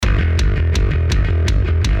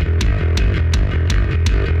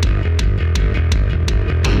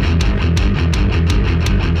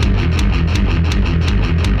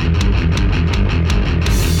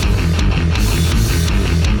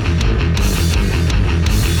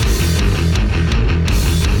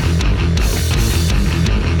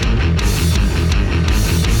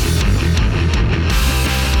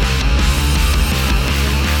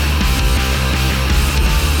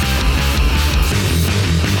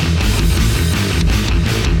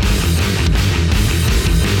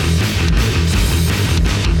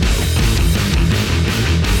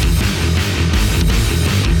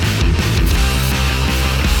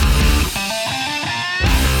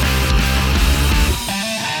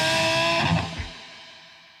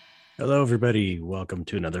Hello, everybody. Welcome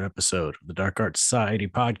to another episode of the Dark Art Society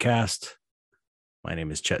podcast. My name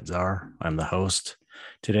is Chet Zar. I'm the host.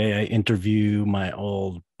 Today, I interview my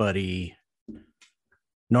old buddy,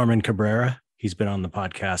 Norman Cabrera. He's been on the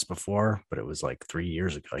podcast before, but it was like 3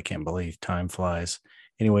 years ago. I can't believe time flies.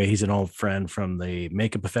 Anyway, he's an old friend from the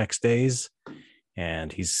Makeup Effects days,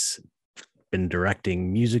 and he's been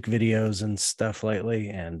directing music videos and stuff lately.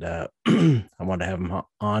 And I wanted to have him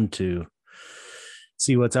on to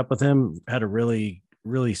see what's up with him. Had a really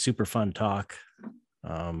super fun talk.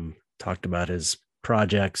 Talked about his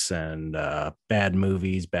projects and bad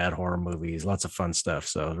movies, bad horror movies, lots of fun stuff.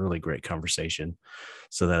 So it was a really great conversation.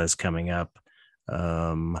 So that is coming up.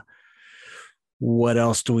 What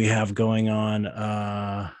else do we have going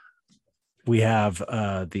on? We have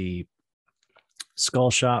the Skull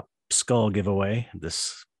Shop skull giveaway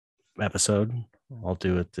this episode. I'll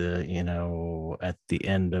do it at the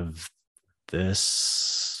end of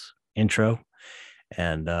this intro.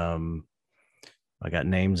 And I got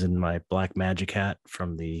names in my black magic hat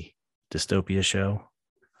from the Dystopia show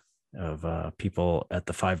of people at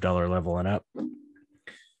the $5 level and up.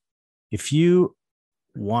 If you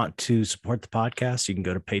want to support the podcast, you can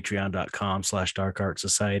go to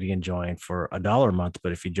patreon.com/darkartsociety and join for $1 a month.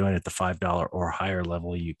 But if you join at the $5 or higher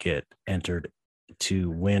level, you get entered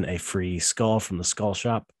to win a free skull from the Skull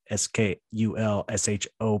Shop,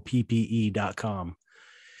 SKULSHOPPE.com.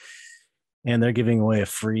 And they're giving away a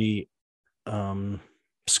free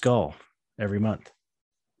skull every month.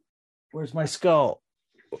 Where's my skull?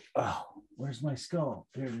 Oh, where's my skull?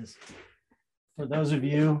 There it is. For those of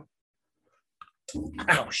you,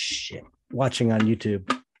 watching on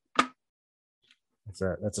YouTube,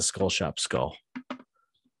 that's a Skull Shop skull.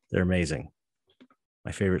 They're amazing.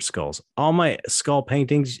 My favorite skulls. All my skull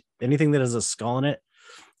paintings, anything that has a skull in it,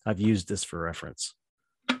 I've used this for reference.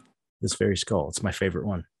 This very skull. It's my favorite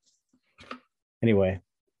one. Anyway,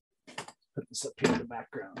 put this up here in the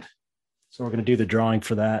background. So we're going to do the drawing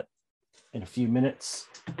for that in a few minutes.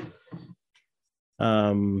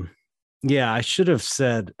 Yeah, I should have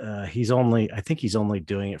said I think he's only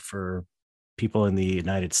doing it for people in the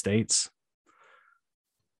United States.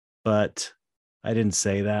 But I didn't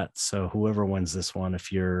say that. So whoever wins this one,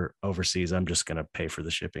 if you're overseas, I'm just going to pay for the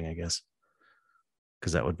shipping, I guess,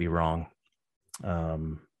 because that would be wrong.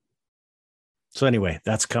 So anyway,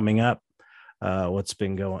 that's coming up. What's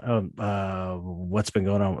been going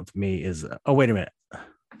on with me is, oh, wait a minute.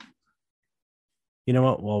 You know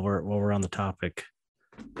what? While we're on the topic,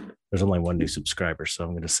 there's only one new subscriber. So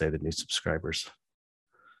I'm going to say the new subscribers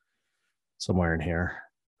somewhere in here.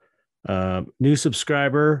 New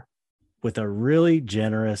subscriber with a really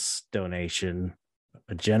generous donation,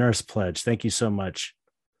 a generous pledge. Thank you so much,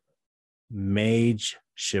 Mage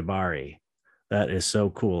Shibari. That is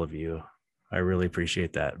so cool of you. I really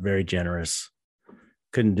appreciate that. Very generous.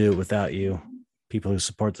 Couldn't do it without you. People who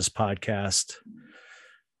support this podcast.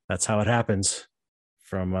 That's how it happens,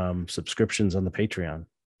 from subscriptions on the Patreon.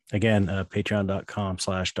 Again,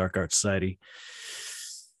 patreon.com/darkartsociety.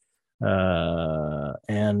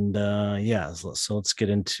 So let's get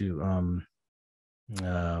into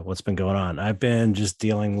what's been going on. I've been just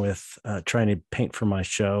dealing with trying to paint for my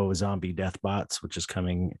show Zombie Deathbots, which is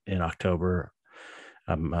coming in October.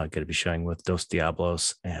 I'm going to be showing with Dos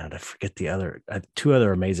Diablos, and I forget the two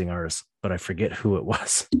other amazing artists, but I forget who it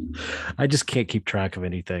was. I just can't keep track of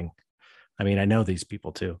anything. I mean, I know these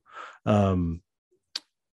people too.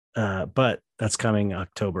 But that's coming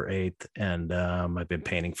October 8th, and I've been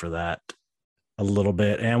painting for that a little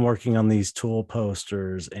bit and working on these tool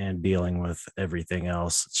posters and dealing with everything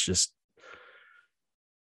else. It's just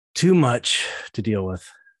too much to deal with.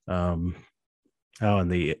 And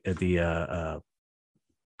the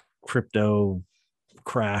crypto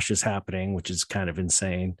crash is happening, which is kind of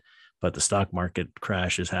insane, but the stock market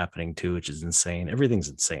crash is happening too, which is insane. Everything's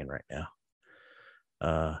insane right now.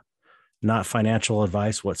 Not financial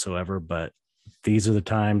advice whatsoever, but these are the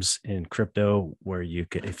times in crypto where you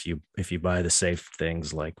can, if you buy the safe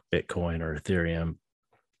things like Bitcoin or Ethereum,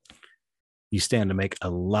 you stand to make a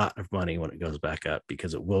lot of money when it goes back up,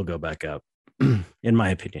 because it will go back up, in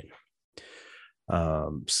my opinion.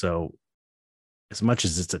 So as much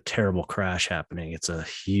as it's a terrible crash happening, it's a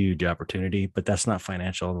huge opportunity, but that's not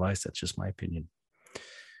financial advice. That's just my opinion.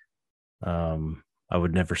 I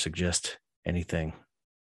would never suggest anything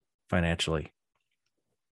financially,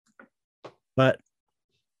 but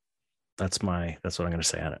that's what I'm going to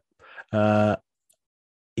say on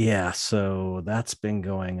it. So that's been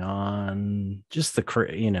going on. Just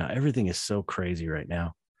everything is so crazy right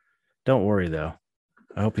now. Don't worry though.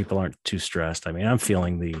 I hope people aren't too stressed. I mean, I'm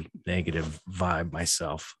feeling the negative vibe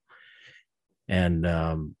myself. And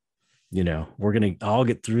we're going to all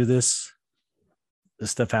get through this.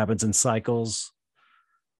 This stuff happens in cycles.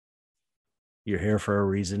 You're here for a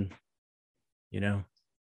reason,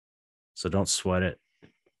 so don't sweat it.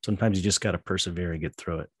 Sometimes you just got to persevere and get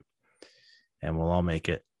through it, and we'll all make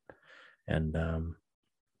it. And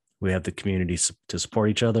we have the community to support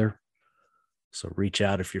each other. So reach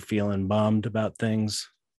out if you're feeling bummed about things.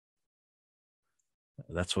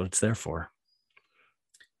 That's what it's there for.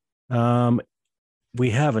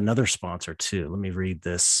 We have another sponsor too. Let me read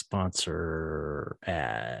this sponsor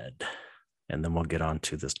ad, and then we'll get on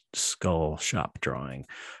to this skull shop drawing.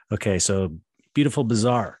 Okay, so Beautiful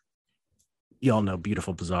Bazaar. Y'all know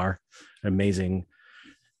Beautiful Bazaar, an amazing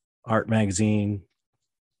art magazine,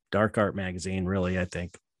 dark art magazine, really, I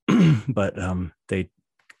think. But they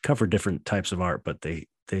cover different types of art, but they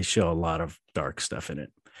show a lot of dark stuff in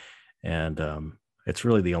it. And it's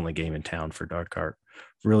really the only game in town for dark art.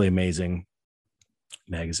 Really amazing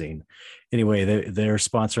magazine. Anyway, they're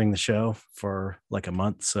sponsoring the show for like a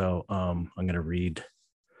month. So I'm going to read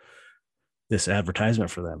this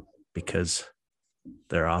advertisement for them because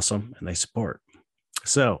they're awesome and they support.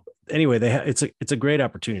 So anyway, it's a great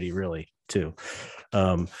opportunity, really, too.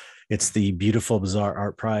 It's the Beautiful Bazaar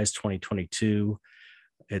Art Prize 2022.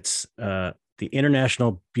 It's the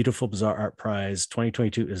International Beautiful Bazaar Art Prize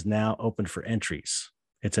 2022 is now open for entries.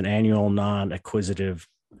 It's an annual non-acquisitive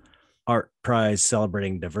art prize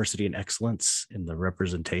celebrating diversity and excellence in the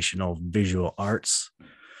representational visual arts.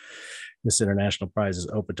 This international prize is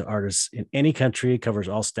open to artists in any country, covers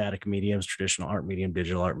all static mediums, traditional art medium,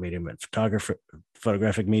 digital art medium, and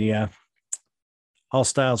photographic media. All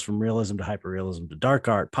styles from realism to hyperrealism to dark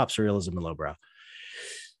art, pop surrealism, and lowbrow.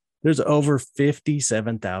 There's over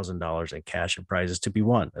 $57,000 in cash and prizes to be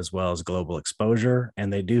won, as well as global exposure.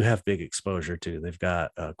 And they do have big exposure too. They've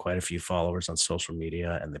got quite a few followers on social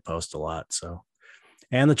media, and they post a lot. So,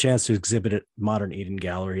 and the chance to exhibit at Modern Eden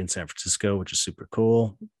Gallery in San Francisco, which is super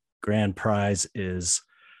cool. The grand prize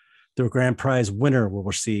winner will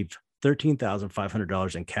receive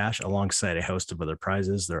 $13,500 in cash alongside a host of other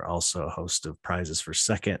prizes. There are also a host of prizes for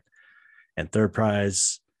second and third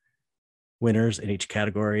prize winners in each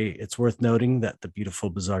category. It's worth noting that the Beautiful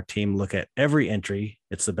Bazaar team look at every entry.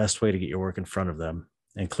 It's the best way to get your work in front of them,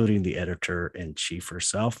 including the editor-in-chief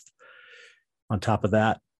herself. On top of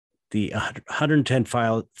that, the 110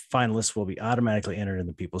 finalists will be automatically entered in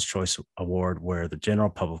the People's Choice Award, where the general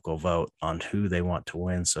public will vote on who they want to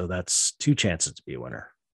win. So that's 2 chances to be a winner.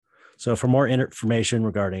 So for more information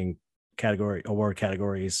regarding award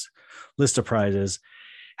categories, list of prizes,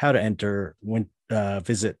 how to enter,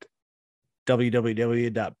 visit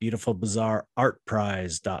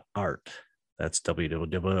www.beautifulbazaarartprize.art. That's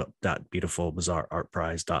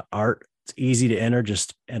www.beautifulbazaarartprize.art. It's easy to enter.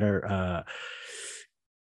 Just enter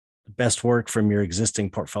best work from your existing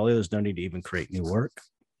portfolio. There's no need to even create new work.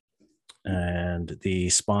 And the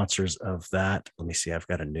sponsors of that, let me see, I've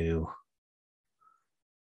got a new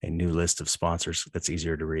list of sponsors that's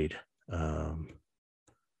easier to read. Let's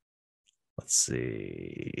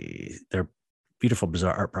see. Their Beautiful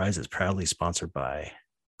Bazaar Art Prize is proudly sponsored by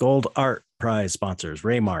Gold Art Prize sponsors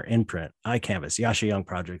Raymar, Imprint, iCanvas, Yasha Young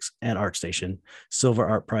Projects, and ArtStation. Silver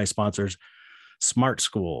Art Prize sponsors Smart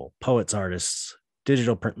School, Poets Artists,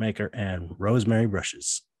 Digital Printmaker, and Rosemary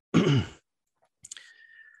Brushes.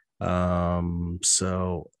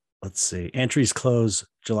 So let's see. Entries close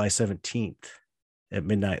July 17th at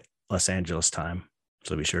midnight Los Angeles time.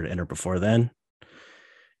 So be sure to enter before then.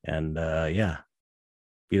 And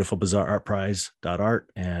Beautiful Bazaar Art Prize.art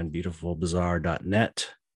and beautifulbazaar.net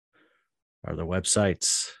are the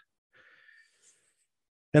websites.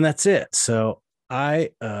 And that's it. So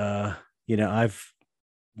I've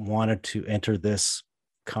wanted to enter this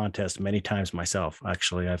contest many times myself.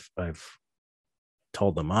 Actually, I've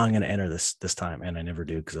told them I'm going to enter this time, and I never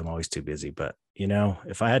do because I'm always too busy. But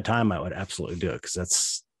if I had time, I would absolutely do it because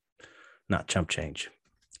that's not chump change,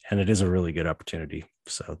 and it is a really good opportunity.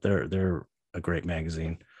 So they're a great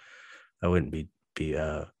magazine. I wouldn't be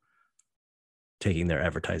taking their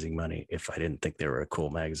advertising money if I didn't think they were a cool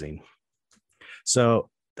magazine. So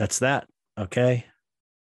that's that. Okay.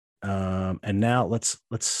 And now let's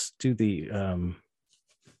do the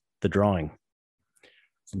drawing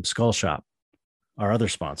from Skull Shop, our other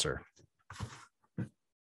sponsor.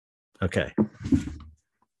 Okay.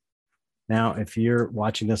 Now, if you're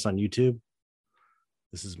watching this on YouTube,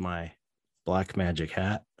 this is my Black Magic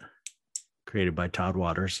hat created by Todd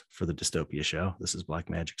Waters for the Dystopia show. This is Black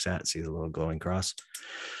Magic's hat. See the little glowing cross.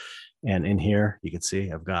 And in here, you can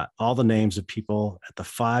see I've got all the names of people at the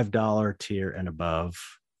 $5 tier and above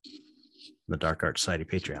the Dark Art Society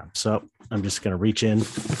Patreon. So I'm just going to reach in.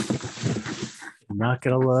 I'm not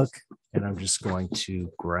going to look. and I'm just going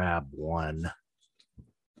to grab one.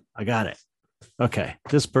 I got it. Okay.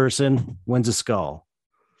 This person wins a skull.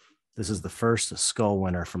 This is the first skull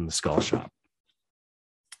winner from the Skull Shop.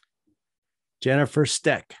 Jennifer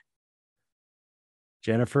Steck.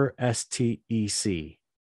 Jennifer STEC.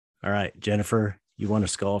 All right, Jennifer, you won a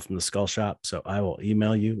skull from the Skull Shop. So I will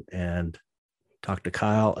email you and talk to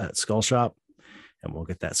Kyle at Skull Shop, and we'll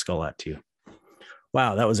get that skull out to you.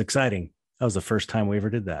 Wow, that was exciting. That was the first time we ever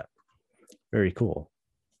did that. Very cool.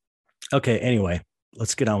 Okay, anyway,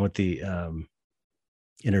 let's get on with the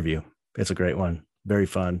interview. It's a great one. Very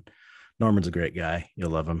fun. Norman's a great guy.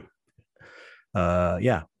 You'll love him.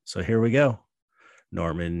 Yeah, so here we go.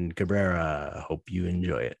 Norman Cabrera. Hope you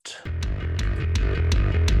enjoy it.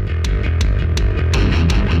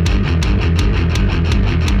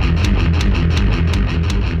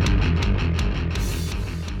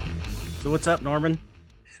 So what's up, Norman?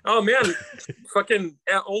 Oh man, fucking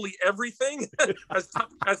only everything. As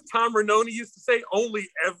Tom Renoni used to say, only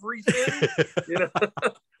everything. You know,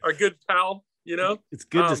 our good pal. You know, it's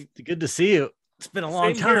good to see you. It's been a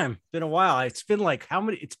long time. Been a while. It's been like how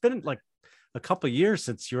many? It's been like a couple of years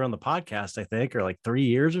since you were on the podcast, I think, or like 3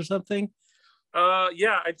 years or something.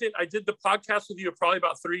 Yeah, I did the podcast with you probably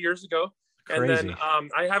about 3 years ago, Crazy. And then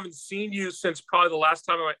I haven't seen you since probably the last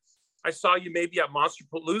time I saw you, maybe at Monster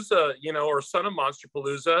Palooza, you know, or Son of Monster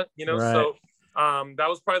Palooza, you know. Right. So that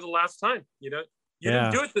was probably the last time, you know. You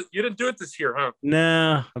didn't do it this year, huh?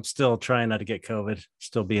 No, I'm still trying not to get COVID.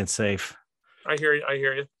 Still being safe. I hear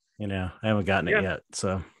you. You know, I haven't gotten it yet.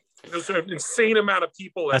 So there's an insane amount of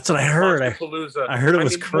people. That's what I heard. I heard it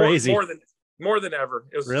was crazy. More than ever.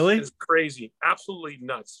 It was crazy. Absolutely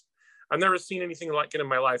nuts. I've never seen anything like it in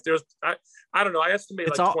my life. I don't know. I estimate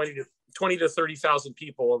it's like 20 to 30,000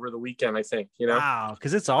 people over the weekend, I think, you know. Wow,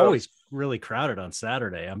 because it's always really crowded on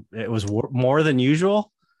Saturday. It was more than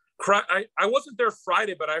usual. I wasn't there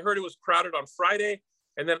Friday, but I heard it was crowded on Friday,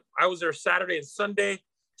 and then I was there Saturday and Sunday.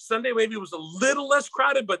 Sunday maybe it was a little less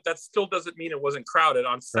crowded, but that still doesn't mean it wasn't crowded.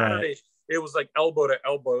 On Saturday, It was like elbow to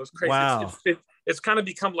elbow. It was crazy. Wow. It's kind of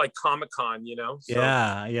become like Comic-Con, you know. So,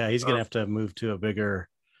 yeah. He's gonna have to move to a bigger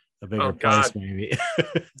place, maybe.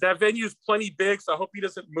 That venue's plenty big, so I hope he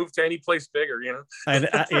doesn't move to any place bigger, you know. I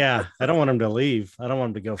don't want him to leave. I don't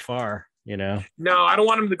want him to go far, you know. No, I don't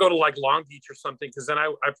want him to go to like Long Beach or something, because then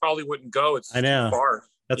I probably wouldn't go. It's too far.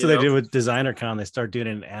 That's what they do with Designer Con. They start doing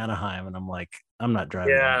it in Anaheim, and I'm like, I'm not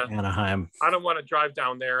driving to Anaheim. I don't want to drive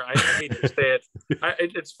down there. I hate to say it.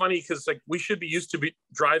 It's funny because like we should be used to be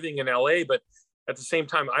driving in LA, but at the same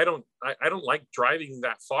time, I don't like driving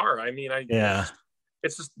that far. I mean,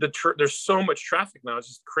 it's just there's so much traffic now. It's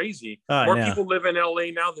just crazy. More people live in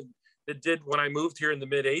LA now than did when I moved here in the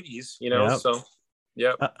mid 80s, you know? Yep. So,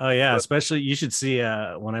 yeah. Especially you should see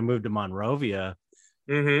when I moved to Monrovia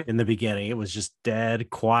in the beginning, it was just dead,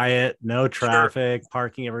 quiet, no traffic,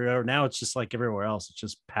 parking everywhere. Now it's just like everywhere else. It's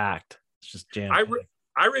just packed. It's just jammed.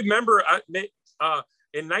 I remember in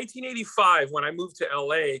 1985, when I moved to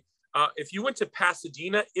LA, if you went to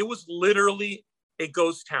Pasadena, it was literally a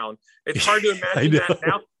ghost town. It's hard to imagine that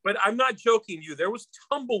now, but I'm not joking you. There was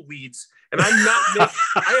tumbleweeds, and I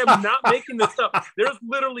am not making this up. There's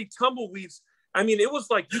literally tumbleweeds. I mean, it was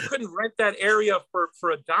like you couldn't rent that area for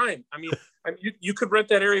a dime. I mean, you could rent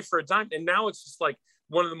that area for a dime, and now it's just like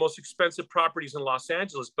one of the most expensive properties in Los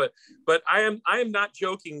Angeles. But I am not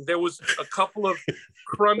joking. There was a couple of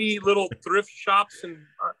crummy little thrift shops and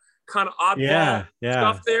kind of oddball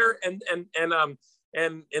stuff there, and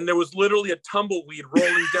there was literally a tumbleweed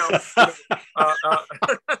rolling down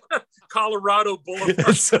Colorado Boulevard.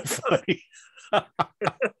 That's so funny.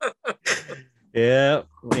 Yeah.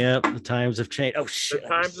 The times have changed. Oh shit! The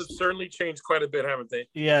times have certainly changed quite a bit, haven't they?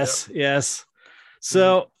 Yes.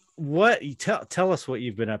 So, what you tell us what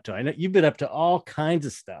you've been up to? I know you've been up to all kinds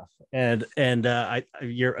of stuff, and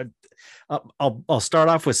I'll start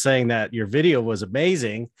off with saying that your video was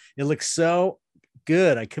amazing. It looks so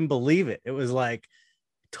good. I couldn't believe it. It was like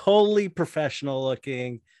totally professional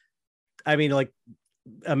looking. I mean, like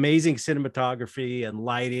amazing cinematography and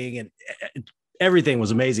lighting, and everything was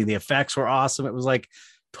amazing. The effects were awesome. It was like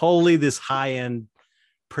totally this high-end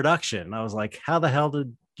production. I was like, how the hell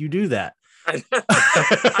did you do that?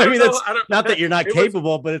 I mean, that's not that you're not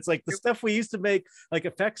capable, but it's like the stuff we used to make, like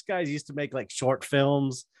effects guys used to make like short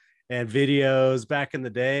films and videos back in the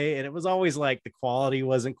day, and it was always like the quality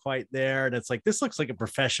wasn't quite there, and it's like this looks like a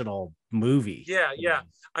professional movie. Yeah.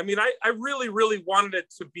 I mean, I really wanted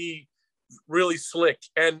it to be really slick,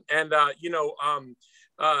 and I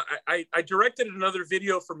directed another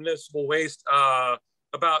video for Municipal Waste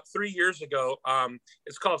about 3 years ago.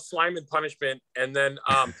 It's called Slime and Punishment, and then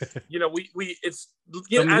you know, we it's,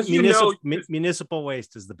 you So know, as you know, Municipal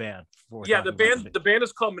Waste is the band. yeah, the band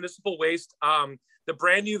is called Municipal Waste. The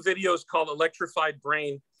brand new video is called Electrified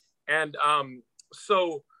Brain, and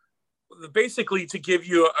so basically, to give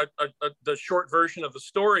you the short version of the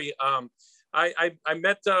story, I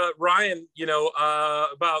met Ryan, you know,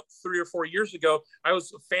 about 3 or 4 years ago. I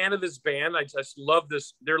was a fan of his band. I just love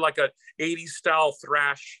this. They're like a 80s style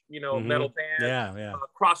thrash, you know, metal band,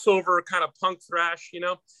 crossover kind of punk thrash, you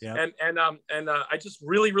know, and I just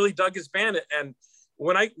really dug his band. And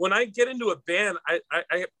when I get into a band, I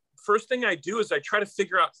first thing I do is I try to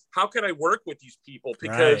figure out how can I work with these people,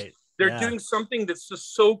 because they're doing something that's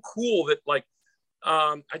just so cool that, like,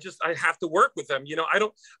 I have to work with them. You know, I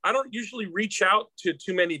don't usually reach out to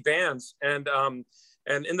too many bands, and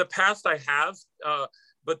in the past I have,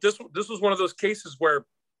 but this was one of those cases where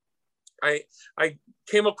I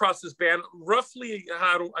came across this band roughly,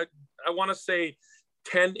 I want to say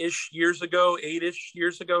 10-ish years ago, 8-ish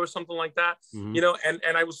years ago, or something like that. You know,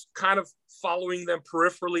 and I was kind of following them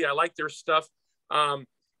peripherally. I liked their stuff.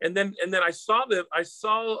 And then I saw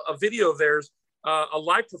a video of theirs, a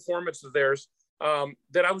live performance of theirs,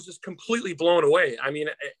 that I was just completely blown away. I mean,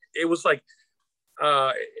 it was like,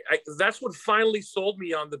 that's what finally sold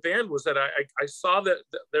me on the band, was that I saw that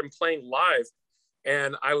them playing live,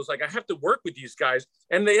 and I was like, I have to work with these guys.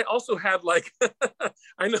 And they also had, like,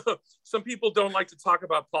 I know some people don't like to talk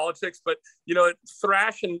about politics, but, you know,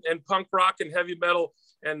 thrash and punk rock and heavy metal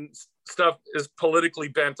and stuff is politically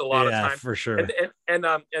bent a lot of times, for sure. And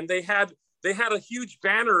they had a huge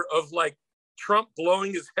banner of, like, Trump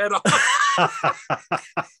blowing his head off.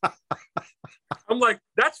 I'm like,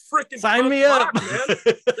 that's freaking sign me up, man.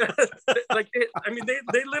 Like, I mean,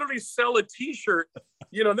 they literally sell a T-shirt.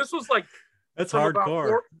 You know, this was like, that's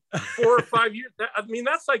hardcore. About 4 or 5 years. I mean,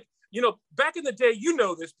 that's like, you know, back in the day, you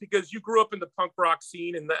know this because you grew up in the punk rock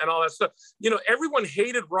scene and all that stuff. You know, everyone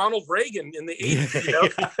hated Ronald Reagan in the 80s. You know,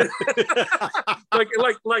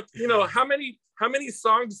 like you know, how many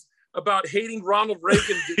songs about hating Ronald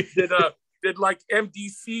Reagan did like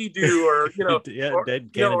MDC do, or, you know, or,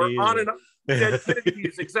 Dead Kennedys, you know, or on and on. Dead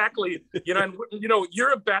Kennedys, exactly. You know, and you know,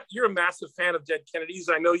 you're a massive fan of Dead Kennedys.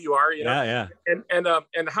 I know you are. You know,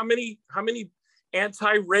 and how many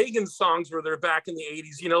anti-Reagan songs were there back in the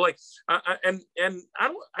 80s? You know, like, and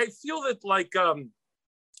I feel that, like,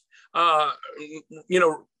 you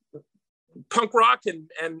know, punk rock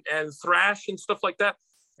and thrash and stuff like that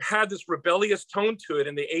had this rebellious tone to it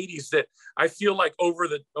in the 80s that I feel like over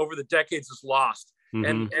the decades is lost.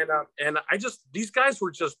 And I just, these guys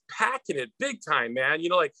were just packing it big time, man. You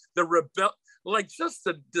know, like just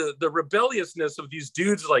the rebelliousness of these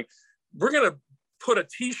dudes. Like, we're gonna put a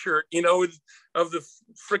T-shirt, you know, of the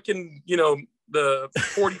freaking, you know, the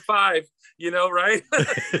 45, you know, right?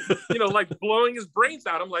 You know, like blowing his brains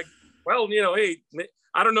out. I'm like, well, you know, hey,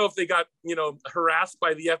 I don't know if they got, you know, harassed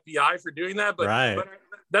by the FBI for doing that, but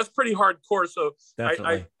that's pretty hardcore. So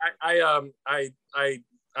I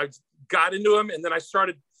got into them, and then I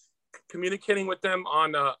started communicating with them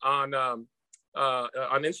on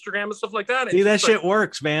Instagram and stuff like that. See, that shit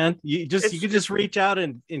works, man. You can just reach out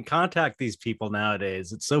and contact these people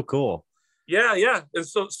nowadays. It's so cool. Yeah. And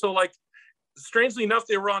so like, strangely enough,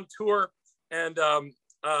 they were on tour, and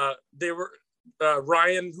they were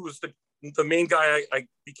Ryan, who was the main guy I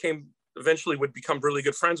eventually would become really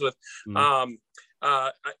good friends with.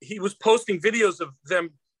 He was posting videos of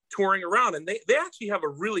them touring around, and they actually have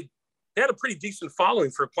they had a pretty decent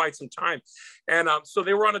following for quite some time. And so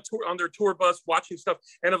they were on their tour bus watching stuff.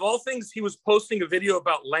 And of all things, he was posting a video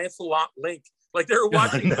about Lancelot Link. Like, they were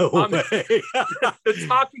watching the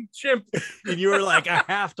talking chimp. And you were like, I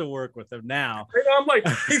have to work with him now. And I'm like,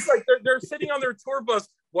 he's like, they're sitting on their tour bus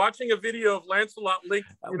watching a video of Lancelot Link.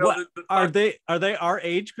 You know, are they our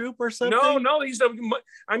age group or something? No,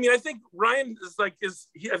 I mean, I think Ryan is like, I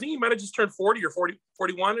think he might have just turned 40 or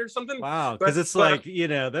 41 or something. Wow, because it's like, you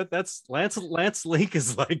know, that's Lance Link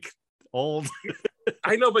is like old.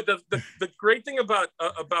 I know, but the great thing about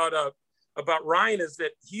Ryan is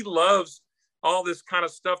that he loves all this kind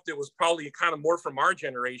of stuff that was probably kind of more from our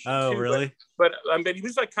generation. Oh, too. Really? But he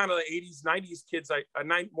was like kind of the 80s, 90s kids.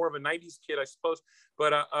 More of a 90s kid, I suppose.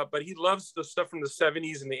 But he loves the stuff from the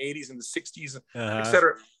 70s and the 80s and the 60s,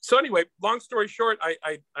 etc. So anyway, long story short,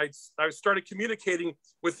 I started communicating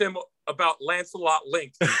with him about Lancelot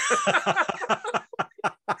Link.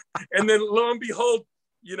 And then lo and behold,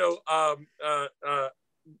 you know,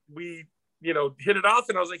 we, you know, hit it off,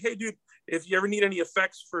 and I was like, hey, dude, if you ever need any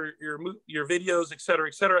effects for your videos, et cetera,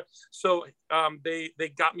 et cetera. So they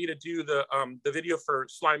got me to do the video for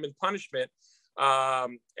Slime and Punishment.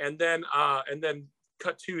 And then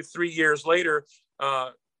cut to 3 years later,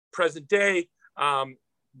 present day,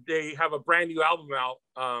 they have a brand new album out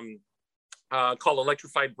called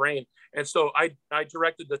Electrified Brain. And so I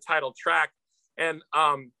directed the title track. And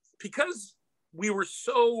because we were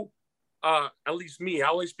so, at least me, I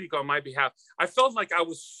only speak on my behalf, I felt like I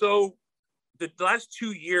was so, the last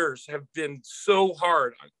 2 years have been so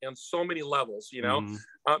hard on so many levels, you know,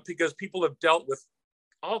 because people have dealt with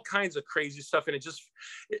all kinds of crazy stuff. And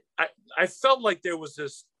I felt like there was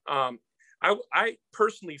this, I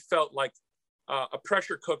personally felt like a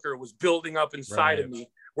pressure cooker was building up inside of me,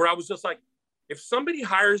 where I was just like, if somebody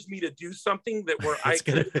hires me to do something that where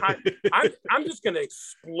I'm just going to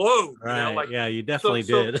explode. Right. You know? Like, yeah, you definitely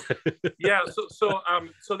did. Yeah. So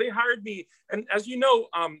they hired me. And as you know,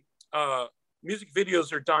 music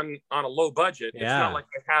videos are done on a low budget. It's not like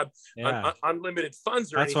they have unlimited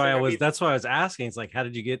funds or that's anything. That's why I was asking. It's like, how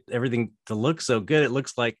did you get everything to look so good? It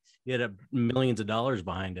looks like you had millions of dollars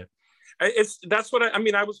behind it. That's what I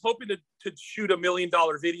mean. I was hoping to shoot $1 million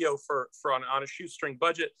video for on a shoestring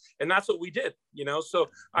budget, and that's what we did, you know.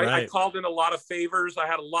 So I called in a lot of favors. I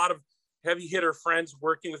had a lot of heavy hitter friends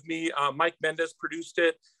working with me. Mike Mendes produced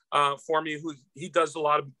it for me. He does a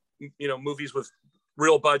lot of, you know, movies with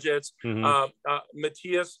real budgets.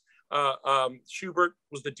 Matthias Schubert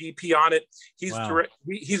was the DP on it. He's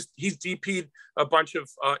DP'd a bunch of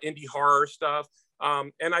indie horror stuff,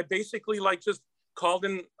 and I basically just called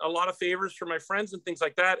in a lot of favors for my friends and things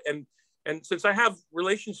like that. And since I have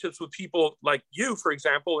relationships with people like you, for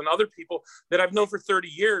example, and other people that I've known for 30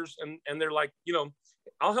 years, and they're like, you know,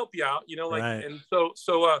 I'll help you out, you know, like, and so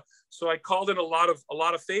I called in a lot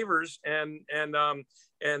of favors, and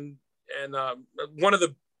one of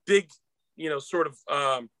the big, you know, sort of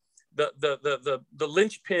the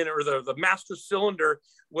linchpin or the master cylinder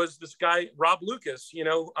was this guy, Rob Lucas, you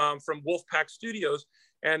know, from Wolfpack Studios.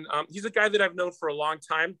 And he's a guy that I've known for a long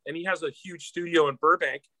time, and he has a huge studio in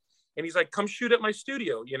Burbank. And he's like, "Come shoot at my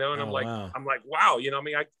studio," you know. And I'm like, wow, you know. I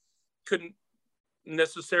mean, I couldn't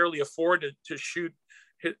necessarily afford to shoot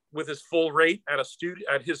with his full rate at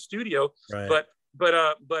his studio, but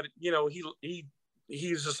you know,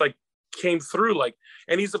 he's just like came through like,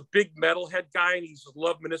 and he's a big metalhead guy, and he's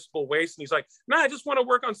loved Municipal Waste, and he's like, "Nah, I just want to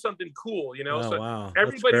work on something cool," you know.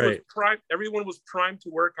 Everyone was primed to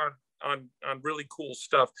work on really cool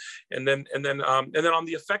stuff. And then on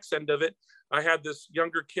the effects end of it, I had this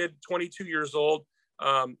younger kid, 22 years old,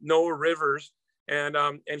 Noah Rivers, and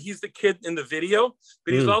he's the kid in the video,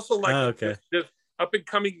 but he's also like this up and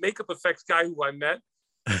coming makeup effects guy who I met.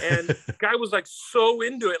 And the guy was like so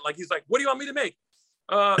into it. Like, he's like, "What do you want me to make?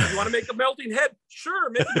 You want to make a melting head? Sure,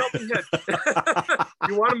 make a melting head."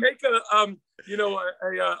 You want to make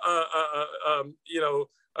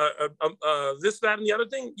this, that, and the other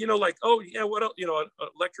thing, you know, like, "Oh yeah, what else? You know,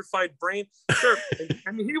 Electrified Brain." Sure.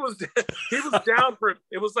 And he was down for it.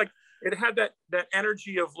 It was like, it had that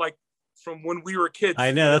energy of like from when we were kids.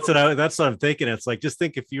 I know, that's what I'm thinking. It's like, just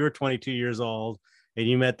think if you were 22 years old and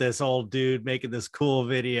you met this old dude making this cool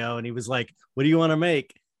video, and he was like, "What do you want to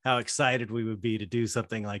make?" How excited we would be to do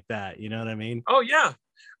something like that. You know what I mean? Oh yeah.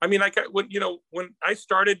 I mean, like, when I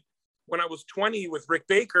started when I was 20 with Rick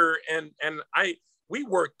Baker, and we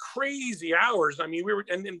worked crazy hours. I mean, we were,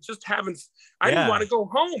 and just having, I didn't want to go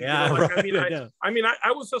home. Yeah, you know? Like, right.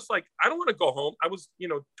 I was just like, I don't want to go home. I was,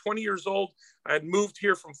 20 years old. I had moved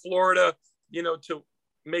here from Florida, to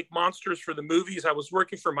make monsters for the movies. I was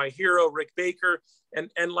working for my hero, Rick Baker. And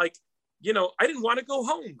like, I didn't want to go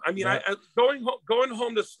home. I mean, going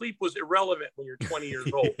home to sleep was irrelevant when you're 20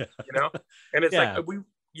 years old, and it's like,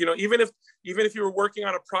 even if you were working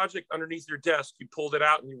on a project underneath your desk, you pulled it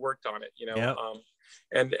out and you worked on it,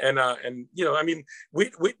 I mean,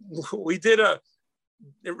 we did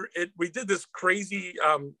this crazy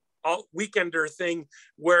all weekender thing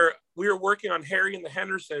where we were working on Harry and the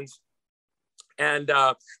Hendersons, and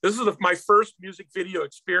this is my first music video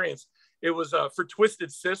experience. It was for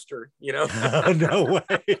Twisted Sister, No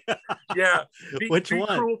way. Yeah. Which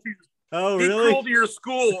one? Cruelty, oh, be really? cruel to your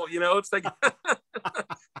school, it's like,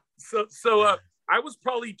 so I was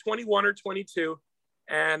probably 21 or 22,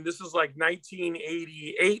 and this is like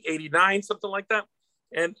 1988, 89, something like that.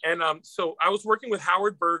 And so I was working with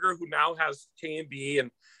Howard Berger, who now has K&B,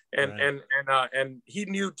 and he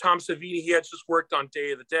knew Tom Savini. He had just worked on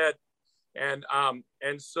Day of the Dead. And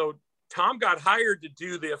so Tom got hired to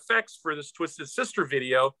do the effects for this Twisted Sister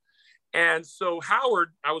video. And so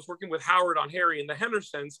I was working with Howard on Harry and the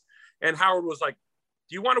Hendersons, and Howard was like,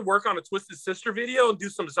 "Do you want to work on a Twisted Sister video and do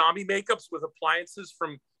some zombie makeups with appliances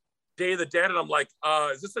from Day of the Dead?" And I'm like,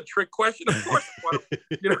 is this a trick question? Of course.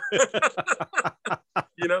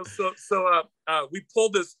 We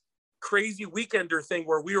pulled this crazy weekender thing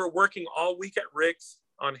where we were working all week at Rick's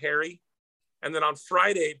on Harry, and then on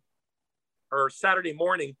Friday or Saturday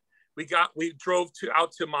morning we drove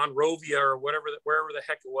out to Monrovia or wherever the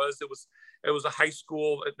heck it was. It was a high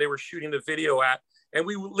school they were shooting the video at, and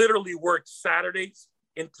we literally worked Saturdays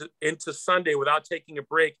into Sunday without taking a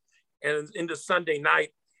break, and into Sunday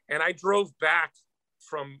night. And I drove back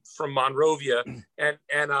from Monrovia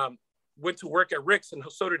and went to work at Rick's, and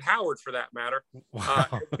so did Howard for that matter. Wow.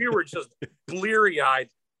 We were just bleary eyed,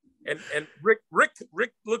 and Rick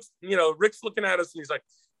looks, Rick's looking at us and he's like,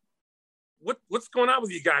 what's going on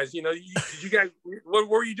with you guys? Did you guys, what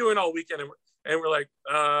were you doing all weekend? And we're like,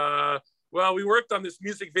 well, we worked on this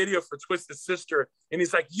music video for Twisted Sister. And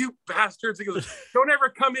he's like, you bastards. He goes, don't ever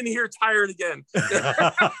come in here tired again.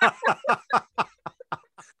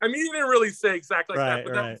 I mean, he didn't really say exactly like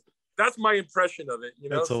that, but that's my impression of it.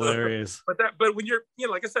 That's hilarious. But when you're,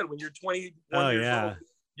 like I said, when you're 21 years old,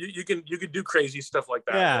 you can do crazy stuff like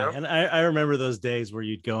that. Yeah. And I remember those days where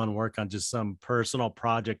you'd go and work on just some personal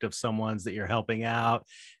project of someone's that you're helping out,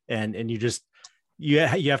 and you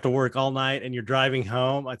have to work all night and you're driving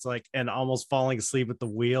home. It's like, and almost falling asleep at the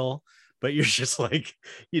wheel, but you're just like,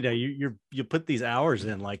 you put these hours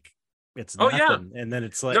in like it's nothing. And then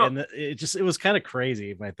it's like, it was kind of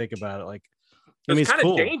crazy when I think about it. Like, I mean, it's kind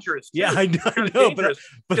of dangerous. Too. Yeah, I know,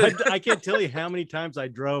 but I can't tell you how many times I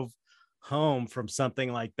drove home from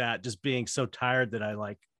something like that, just being so tired that I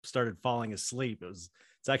like started falling asleep. It's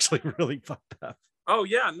actually really fucked up. Oh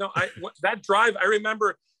yeah, no, that drive, I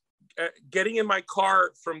remember getting in my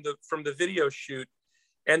car from the video shoot,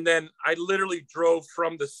 and then I literally drove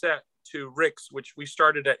from the set to Rick's, which we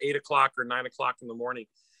started at 8 o'clock or 9 o'clock in the morning,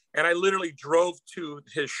 and I literally drove to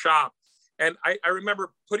his shop. And I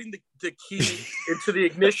remember putting the key into the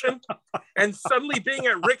ignition and suddenly being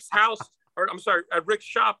at Rick's house, or I'm sorry, at Rick's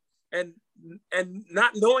shop, and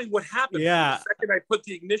not knowing what happened. Yeah. The second I put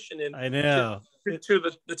the ignition in, I know. To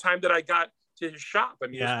the time that I got to his shop. I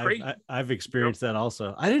mean, yeah, it was crazy. I've experienced that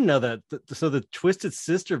also. I didn't know that. So the Twisted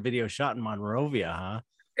Sister video shot in Monrovia, huh?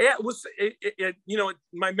 Yeah, it was.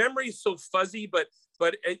 My memory is so fuzzy, but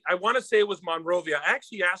I want to say it was Monrovia. I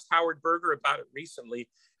actually asked Howard Berger about it recently,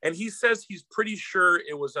 and he says he's pretty sure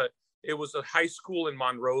it was a high school in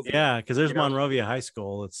Monrovia. Yeah, because there's Monrovia High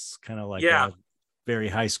School. It's kind of like a very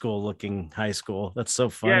high school looking high school. That's so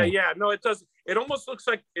funny. Yeah. No, it does. It almost looks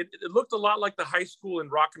like it looked a lot like the high school in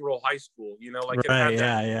Rock and Roll High School. Like it had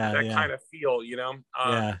that kind of feel.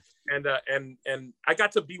 And I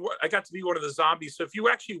got to be one of the zombies. So if you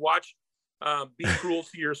actually watch Be Cruel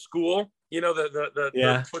to Your School,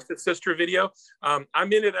 the Twisted Sister video,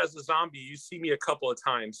 I'm in it as a zombie. You see me a couple of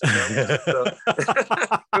times. So,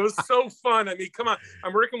 it was so fun. I mean, come on,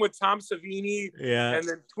 I'm working with Tom Savini, and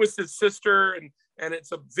then Twisted Sister, and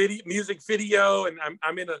it's a music video, and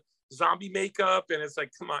I'm in a zombie makeup, and it's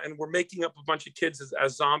like, come on, and we're making up a bunch of kids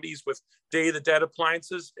as zombies with Day of the Dead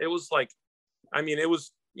appliances. It was like, I mean, it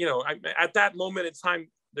was, at that moment in time,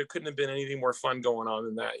 there couldn't have been anything more fun going on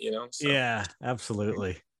than that, So. Yeah,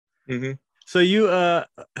 absolutely. Mm-hmm. So you,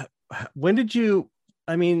 when did you,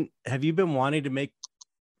 I mean, have you been wanting to make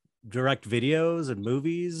direct videos and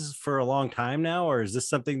movies for a long time now, or is this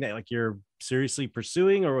something that like you're seriously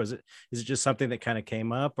pursuing, or is it just something that kind of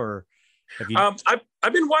came up, or have you?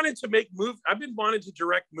 I've been wanting to I've been wanting to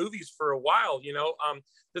direct movies for a while.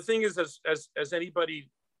 The thing is, as anybody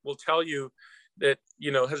will tell you that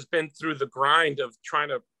has been through the grind of trying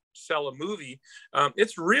to sell a movie,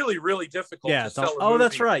 it's really, really difficult to sell a movie.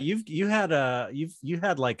 That's right. You had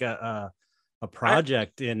like a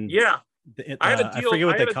project in I had a deal. I forget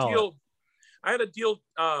what they call it. I had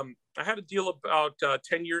a deal about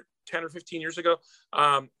 10 or 15 years ago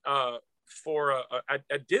for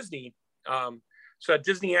at Disney. So at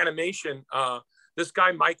Disney Animation, this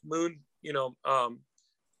guy Mike Moon,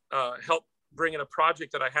 helped bring in a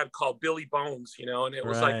project that I had called Billy Bones, and it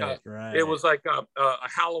was it was like a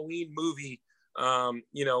Halloween movie,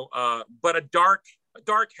 but a dark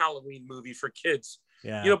Halloween movie for kids.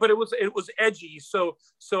 Yeah. But it was edgy. So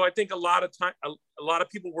I think a lot of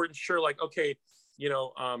people weren't sure, like, okay,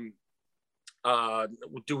 do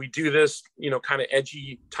we do this, kind of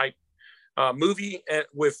edgy type movie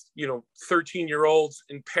with 13-year-olds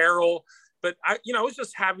in peril? But I was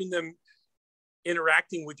just having them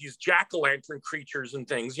interacting with these jack-o'-lantern creatures and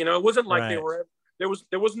things. It wasn't like there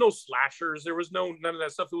was no slashers, there was none of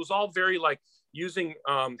that stuff. It was all very like using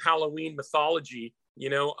Halloween mythology,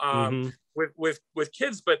 with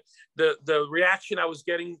kids. But the reaction I was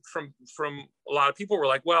getting from a lot of people were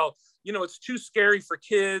like, well, it's too scary for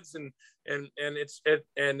kids, and it's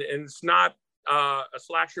not a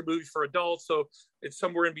slasher movie for adults. So it's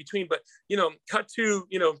somewhere in between. But, you know, cut to,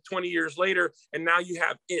 you know, 20 years later, and now you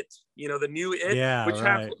have It, you know, the new It, which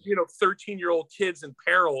have, you know, 13-year-old kids in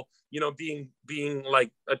peril, you know, being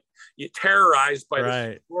like terrorized by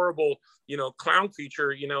this horrible, you know, clown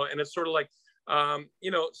creature, you know, and it's sort of like,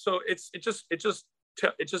 you know, so it just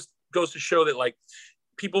goes to show that, like,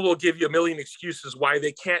 people will give you a million excuses why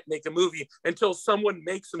they can't make a movie until someone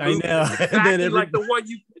makes a movie exactly like the one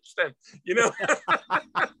you pitched them, you know.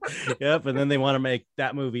 Yep, and then they want to make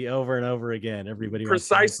that movie over and over again. Everybody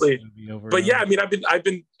precisely. But yeah, I mean, I've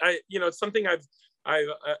been, you know, it's something I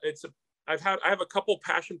have a couple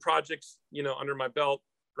passion projects, you know, under my belt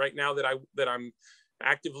right now that I'm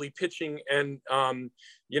actively pitching, and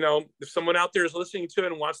you know, if someone out there is listening to it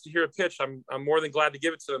and wants to hear a pitch, I'm more than glad to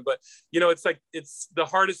give it to them. But you know, it's like, it's the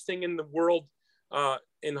hardest thing in the world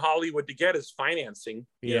in Hollywood to get is financing.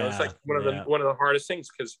 You know, it's like one of the hardest things,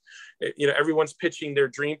 because you know, everyone's pitching their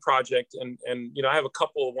dream project, and you know, I have a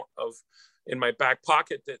couple of in my back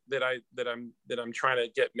pocket that I'm trying to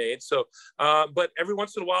get made. So but every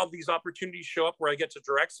once in a while these opportunities show up where I get to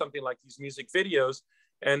direct something like these music videos,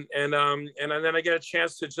 and then I get a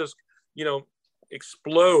chance to just, you know,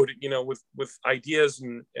 explode, you know, with ideas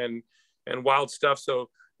and wild stuff. So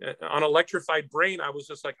on Electrified Brain, I was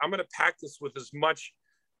just like, I'm going to pack this with as much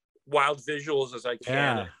wild visuals as I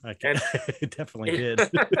can. Yeah, and it definitely did.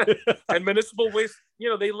 And Municipal Waste, you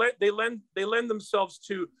know, they lend themselves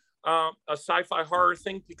to a sci-fi horror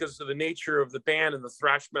thing because of the nature of the band and the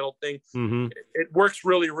thrash metal thing. Mm-hmm. It works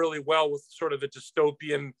really, really well with sort of a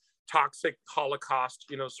dystopian, toxic Holocaust,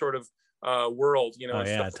 you know, sort of world, you know, and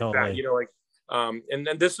stuff like that, you know, like and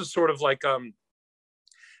then this is sort of like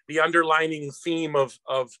the underlining theme of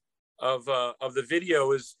the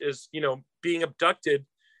video is, you know, being abducted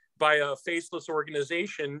by a faceless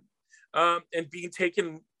organization and being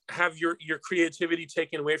taken, have your creativity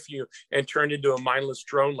taken away from you and turned into a mindless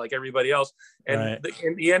drone like everybody else. And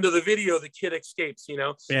in the end of the video, the kid escapes, you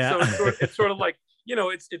know. So it's sort of like, you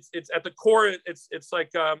know, it's at the core, it's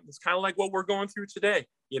like it's kind of like what we're going through today,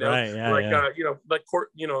 you know, you know, like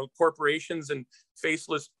corporations and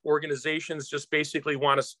faceless organizations just basically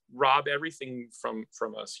want to rob everything from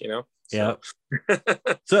us, you know.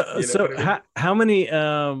 So how many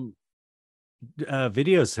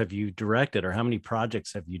videos have you directed, or how many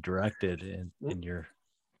projects have you directed in your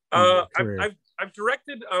career? I've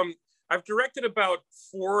directed about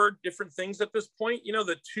 4 different things at this point. You know,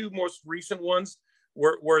 the 2 most recent ones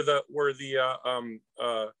were the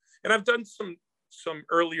and I've done some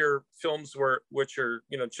earlier films which are,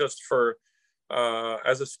 you know, just for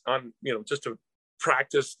you know, just to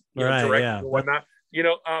practice, you know, directing and whatnot. You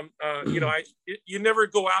know, you know, you never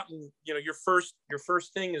go out and, you know, your first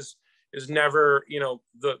thing is never, you know,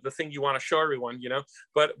 the thing you want to show everyone, you know.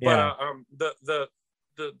 But the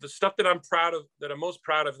stuff that I'm proud of, that I'm most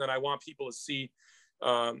proud of, that I want people to see,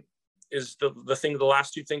 is the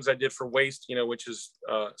last 2 things I did for Waste, you know, which is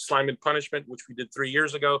Slime and Punishment, which we did 3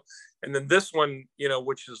 years ago, and then this one, you know,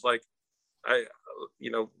 which is like,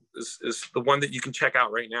 you know, is the one that you can check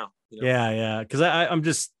out right now. You know? Because I'm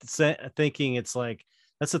just thinking, it's like,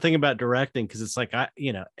 that's the thing about directing, because it's like,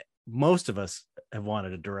 you know, most of us have wanted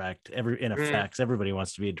to direct. In effects, everybody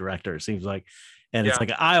wants to be a director, it seems like, and it's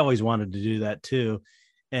like, I always wanted to do that too,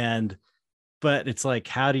 but it's like,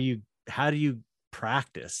 how do you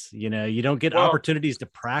practice? You know, you don't get opportunities to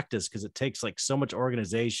practice because it takes like so much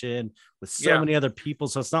organization with so many other people.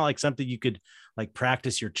 So it's not like something you could like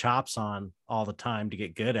practice your chops on all the time to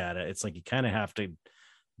get good at it. It's like you kind of have to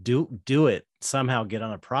do it somehow, get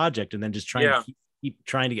on a project, and then just try and keep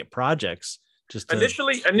trying to get projects. Just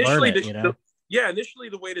initially, you know? Initially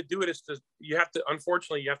the way to do it is you have to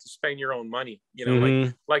spend your own money, you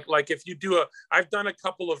know. Like if you do I've done a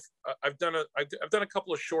couple of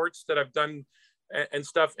shorts that I've done and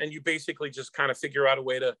stuff, and you basically just kind of figure out a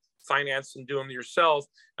way to finance and do them yourself.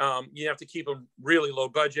 You have to keep them really low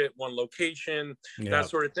budget, one location, that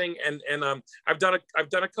sort of thing. And I've done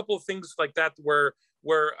a couple of things like that where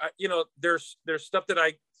you know, there's stuff that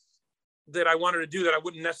I wanted to do that I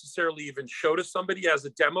wouldn't necessarily even show to somebody as a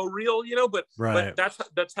demo reel, you know, but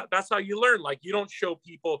that's how you learn. Like, you don't show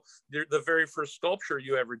people the very first sculpture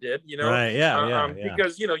you ever did, you know,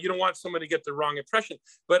 because, you know, you don't want somebody to get the wrong impression.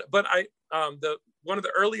 But I one of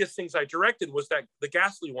the earliest things I directed was the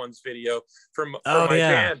Ghastly Ones video for my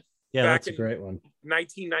band. Yeah, that's a great one.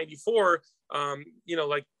 1994. You know,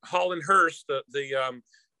 like Hall and Hearst, the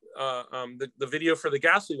video for the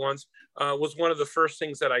Ghastly Ones was one of the first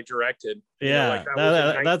things that I directed.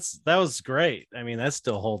 That was great. I mean, that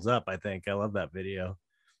still holds up, I think. I love that video.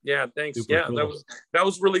 Yeah, thanks. Super Yeah, cool. that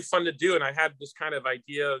was really fun to do, and I had this kind of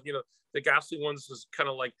idea. The Ghastly Ones is kind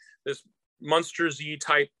of like this Monster Z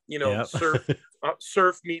type, Yep.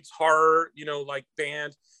 surf meets horror, like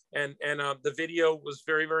band, and the video was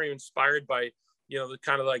very, very inspired by the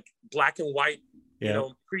kind of like black and white,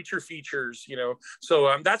 creature features,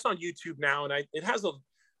 So that's on YouTube now, and it has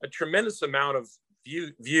a tremendous amount of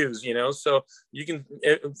views, So you can,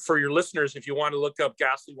 for your listeners, if you want to look up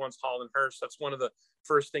Ghastly Ones Hall and Hearst, that's one of the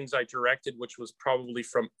first things I directed, which was probably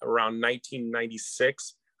from around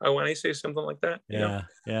 1996. When I say something like that, yeah.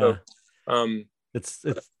 So,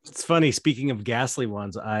 it's funny. Speaking of Ghastly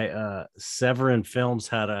Ones, Severin Films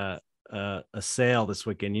had a sale this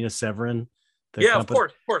weekend. Severin, the company?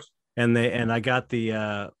 Of course. And I got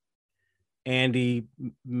the Andy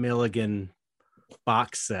Milligan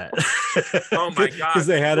box set. Oh my god! Because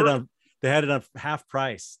they had it on half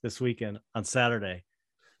price this weekend on Saturday.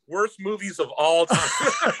 Worst movies of all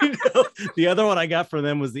time. The other one I got from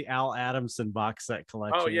them was the Al Adamson box set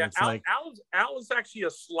collection. Oh yeah, Al is actually a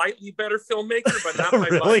slightly better filmmaker, but not by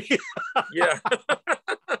really much. Yeah.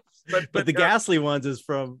 but the Ghastly Ones is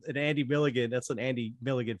from an Andy Milligan. That's an Andy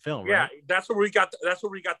Milligan film, right? Yeah, that's where we got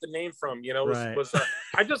the name from.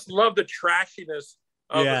 I just love the trashiness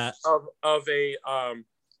of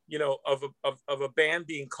a band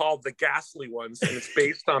being called the Ghastly Ones, and it's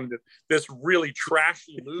based on this really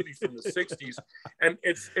trashy movie from the 60s. And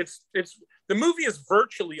it's the movie is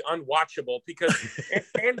virtually unwatchable because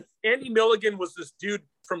Andy Milligan was this dude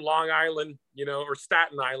from Long Island, or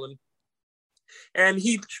Staten Island. And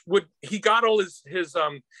he got all his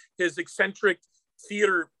eccentric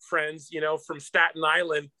theater friends, from Staten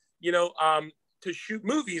Island, to shoot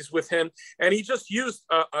movies with him, and he just used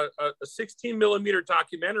a 16 millimeter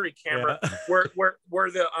documentary camera where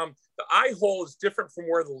the eye hole is different from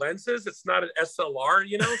where the lens is. It's not an SLR,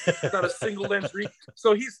 it's not a single lens read.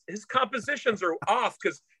 So his compositions are off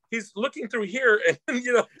because he's looking through here, and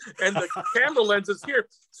and the camera lens is here.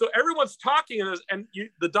 So everyone's talking, and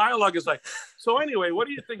the dialogue is like, so anyway, what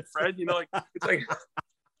do you think, Fred? It's like.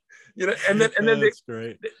 And then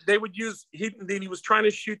they would use he was trying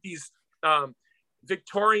to shoot these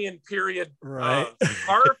Victorian period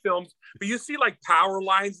horror films, but you see like power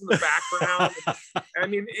lines in the background. I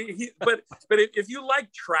mean, but if you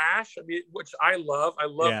like trash, I mean, which I love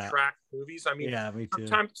trash movies. I mean, yeah, me too.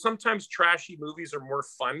 Sometimes trashy movies are more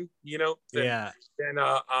fun,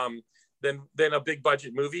 than a big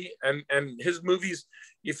budget movie. And his movies,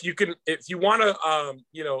 if you want to,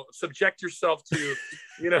 subject yourself to,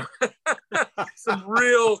 some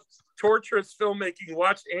real torturous filmmaking,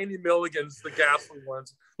 watch Andy Milligan's The Ghastly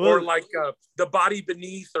Ones, or like The Body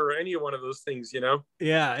Beneath, or any one of those things,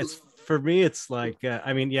 Yeah, it's for me. It's like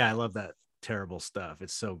I love that terrible stuff.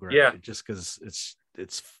 It's so great. Yeah, just because it's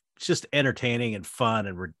just entertaining and fun,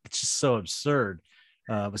 and it's just so absurd.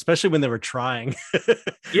 Especially when they were trying.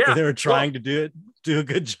 Yeah, they were trying to do a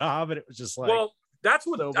good job, and it was just like. Well, that's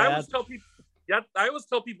what so I always tell people. Yeah, I always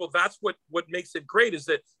tell people that's what makes it great, is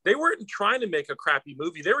that they weren't trying to make a crappy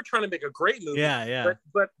movie. They were trying to make a great movie. Yeah.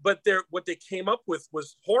 But what they came up with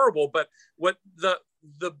was horrible. But what the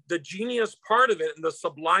genius part of it and the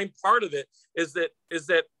sublime part of it is that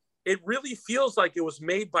it really feels like it was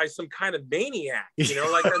made by some kind of maniac. It's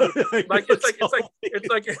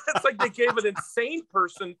like they gave an insane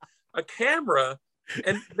person a camera.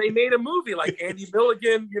 And they made a movie like Andy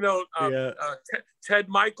Milligan, Ted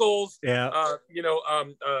Michaels,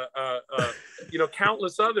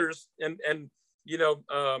 countless others, and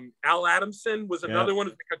Al Adamson was another one,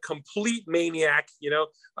 like a complete maniac,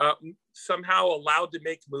 somehow allowed to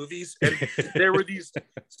make movies, and there were these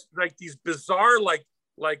bizarre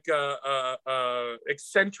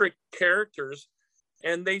eccentric characters,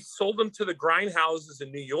 and they sold them to the grindhouses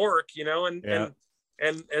in New York,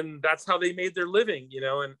 and that's how they made their living,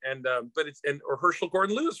 or Herschel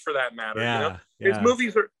Gordon Lewis for that matter. His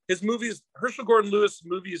movies, Herschel Gordon Lewis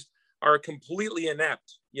movies are completely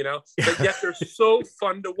inept, but yet they're so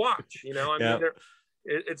fun to watch.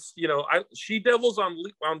 She Devils on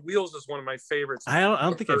Wheels is one of my favorites. I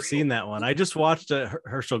don't think I've seen that one. I just watched a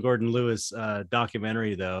Herschel Gordon Lewis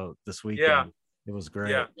documentary though this weekend. Yeah, it was great.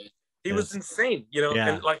 Yeah, he was insane.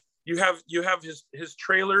 And like you have his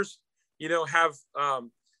trailers. Have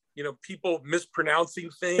people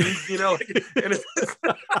mispronouncing things, and it's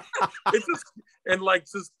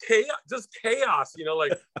just chaos,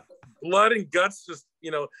 like blood and guts, just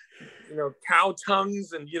cow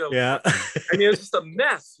tongues, and I mean, it's just a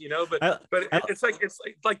mess, but it's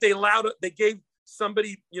like they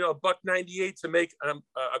somebody, a $1.98 to make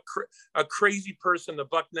a crazy person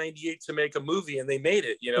 $1.98 to make a movie, and they made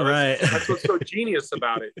it. Right. That's what's so genius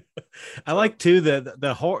about it. I like too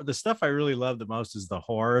the horror. The stuff I really love the most is the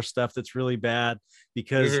horror stuff that's really bad,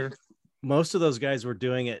 because most of those guys were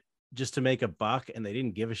doing it just to make a buck, and they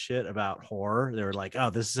didn't give a shit about horror. They were like, oh,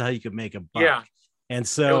 this is how you could make a buck. Yeah. And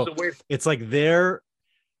so it's like their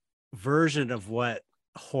version of what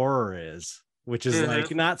horror is, which is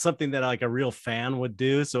like not something that like a real fan would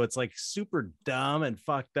do. So it's like super dumb and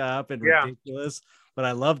fucked up and ridiculous. But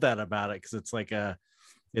I love that about it, because it's like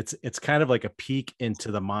it's kind of like a peek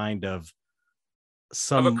into the mind of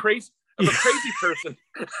a crazy person.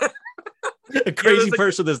 A crazy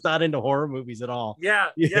person that's not into horror movies at all. Yeah.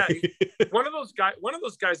 One of those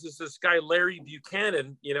guys is this guy, Larry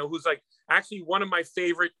Buchanan, who's like actually one of my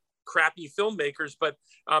favorite crappy filmmakers, but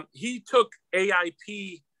he took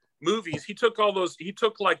AIP movies. He took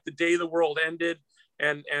like The Day the World Ended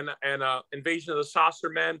and Invasion of the Saucer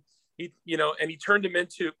Men. He turned them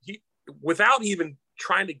into, without even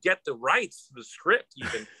trying to get the rights to the script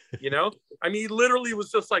even, I mean, he literally was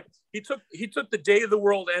just like, he took The Day the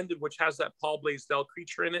World Ended, which has that Paul Blaisdell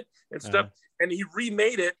creature in it and stuff, and he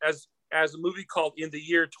remade it as a movie called In the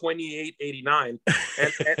Year 2889,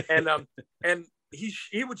 and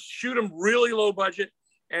he would shoot him really low budget,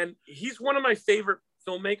 and he's one of my favorite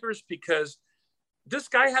filmmakers because this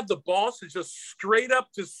guy had the balls to just straight up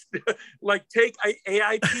just like take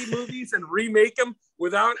AIP movies and remake them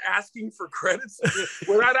without asking for credits,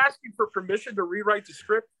 without asking for permission to rewrite the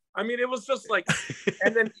script. I mean, it was just like,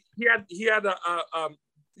 and then he had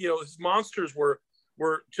his monsters were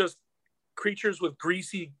just creatures with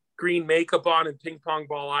greasy green makeup on and ping pong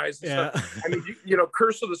ball eyes and stuff. I mean,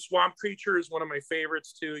 Curse of the Swamp Creature is one of my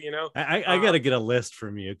favorites too. I got to get a list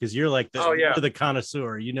from you, because you're like you're the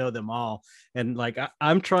connoisseur. You know them all, and like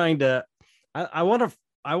I'm trying to. I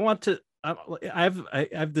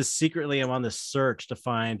have this secretly. I'm on this search to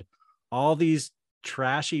find all these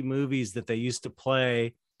trashy movies that they used to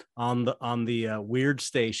play on the weird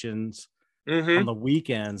stations. On the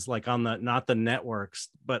weekends, like on the not the networks,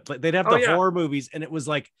 but like they'd have the horror movies, and it was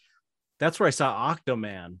like that's where I saw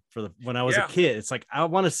Octoman when I was a kid. It's like I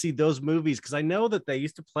want to see those movies, because I know that they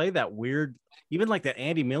used to play that weird, even like that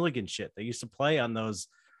Andy Milligan shit. They used to play on those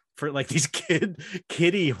for like these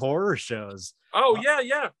kiddie horror shows. Oh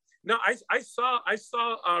yeah. No, I saw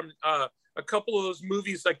a couple of those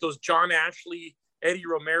movies, like those John Ashley, Eddie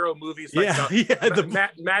Romero movies, like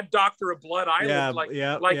the Mad Doctor of Blood Island.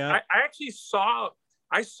 I actually saw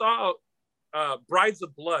Brides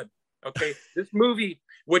of Blood. Okay, this movie,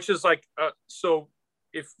 which is like so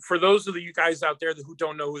if for those of you guys out there who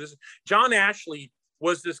don't know who this is, John Ashley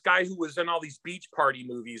was this guy who was in all these beach party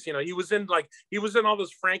movies. He was in all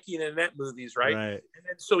those Frankie and Annette movies, right? And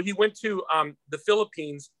then, so he went to the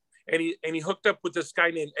Philippines, and he hooked up with this guy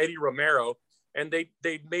named Eddie Romero, and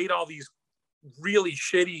they made all these really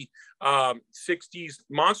shitty 60s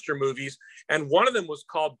monster movies, and one of them was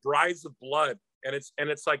called Brides of Blood, and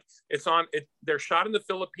they're shot in the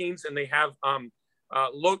Philippines, and they have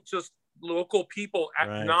just local people,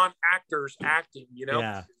 non-actors acting,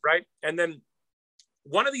 right? And then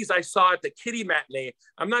one of these I saw at the Kiddie Matinee.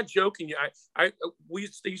 I'm not joking.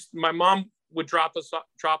 My mom would drop us off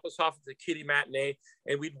at the Kiddie Matinee,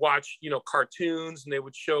 and we'd watch cartoons, and they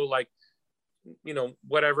would show like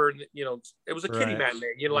whatever, it was a kiddie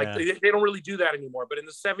matinee, they don't really do that anymore, but in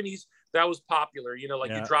the 70s that was popular, you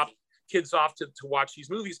drop kids off to watch these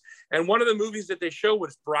movies, and one of the movies that they show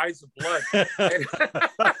was Brides of Blood.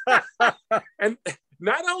 and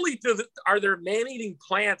not only are there man-eating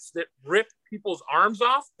plants that rip people's arms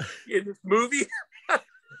off in this movie,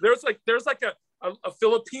 there's like a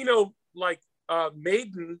Filipino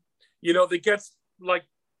maiden, that gets like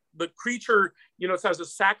the creature, it has a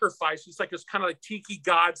sacrifice. It's like this kind of like tiki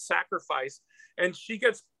god sacrifice, and she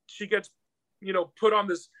gets put on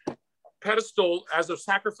this pedestal as a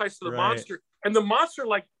sacrifice to the monster, and the monster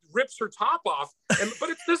like rips her top off. But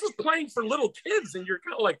this is playing for little kids, and you're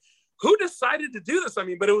kind of like, who decided to do this? I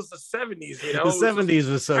mean, but it was the 70s, The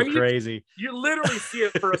 70s was so crazy. You literally see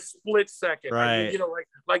it for a split second, right? I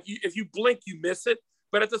mean, if you blink, you miss it.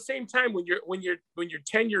 But at the same time, when you're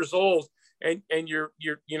 10 years old, and your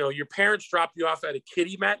parents drop you off at a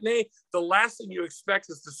kiddie matinee, the last thing you expect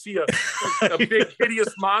is to see a big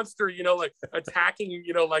hideous monster, like attacking,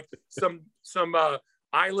 like some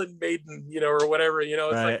island maiden, or whatever, it's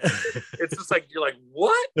like, it's just like, you're like,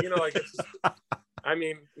 what, I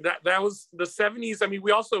mean, that was the 70s. I mean,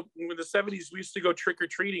 we also, in the 70s, we used to go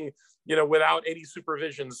trick-or-treating, without any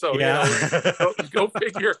supervision. So, go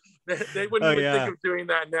figure. They wouldn't even think of doing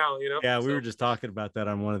that now, Yeah, we were just talking about that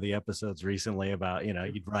on one of the episodes recently about,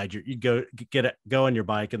 you'd go on your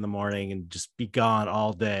bike in the morning and just be gone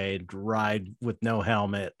all day, and ride with no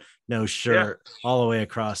helmet, no shirt, all the way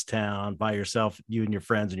across town by yourself, you and your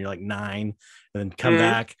friends, and you're like 9, and then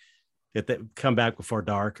come back before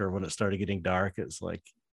dark, or when it started getting dark. It's like,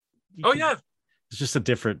 it's just a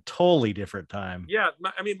totally different time. Yeah.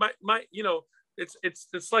 I mean, my it's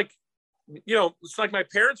like, it's like my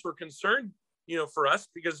parents were concerned, for us,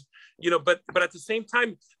 because, but at the same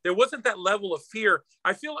time, there wasn't that level of fear.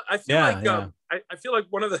 I feel like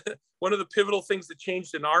one of the pivotal things that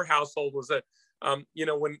changed in our household was that,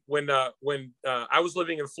 when I was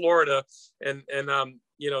living in Florida, and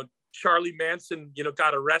Charlie Manson,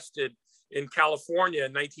 got arrested in California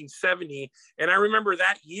in 1970. And I remember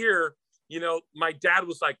that year, my dad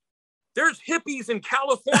was like, "There's hippies in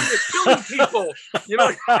California killing people."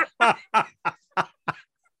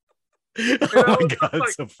 Oh my God,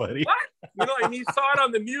 it's so funny. What? And he saw it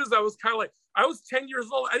on the news. I was kind of like, I was 10 years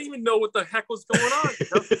old. I didn't even know what the heck was going on.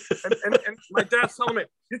 And my dad's telling me,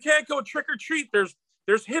 "You can't go trick or treat. There's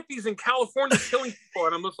hippies in California killing people."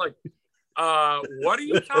 And I'm just like, what are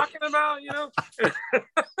you talking about?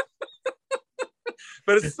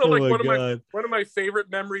 But it's still like one of my favorite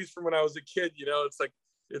memories from when I was a kid. It's like,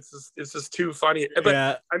 it's just too funny.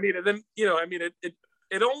 But I mean, and then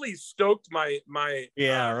it only stoked my my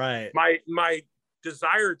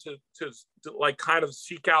desire to like kind of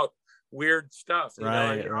seek out weird stuff.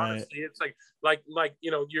 Honestly, it's like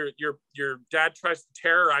your dad tries to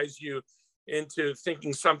terrorize you into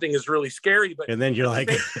thinking something is really scary, but and then you're like,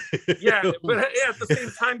 but at the same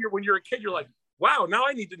time, when you're a kid, you're like, wow, now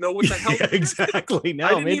I need to know what the hell. Exactly. Now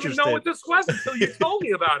I didn't even know what this was until you told me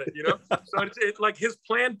about it. So it's like his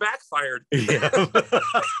plan backfired. Yeah.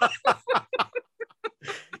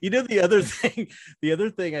 The other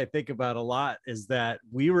thing I think about a lot is that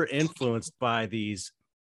we were influenced by these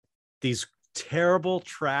terrible,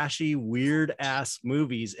 trashy, weird ass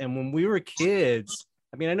movies. And when we were kids,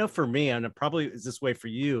 I mean, I know for me, and it probably is this way for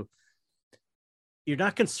you, you're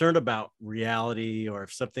not concerned about reality or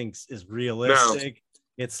if something is realistic.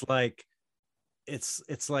 No. It's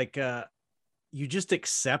like you just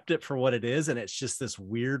accept it for what it is, and it's just this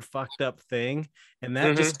weird fucked up thing, and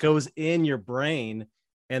that just goes in your brain,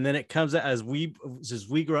 and then it comes out as we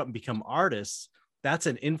grow up and become artists. That's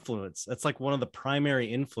an influence. That's like one of the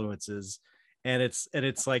primary influences, and it's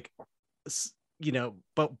like,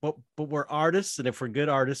 but we're artists, and if we're good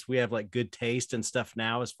artists, we have like good taste and stuff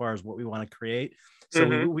now as far as what we want to create.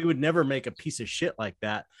 So we would never make a piece of shit like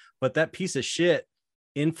that, but that piece of shit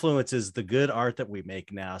influences the good art that we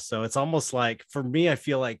make now. So it's almost like, for me, I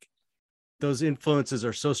feel like those influences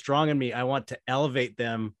are so strong in me. I want to elevate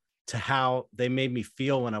them to how they made me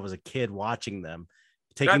feel when I was a kid watching them,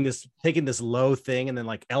 taking this low thing and then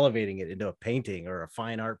like elevating it into a painting or a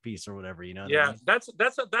fine art piece or whatever, Yeah, I mean?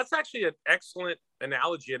 That's actually an excellent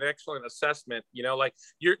analogy, an excellent assessment. Like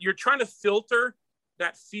you're trying to filter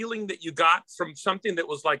that feeling that you got from something that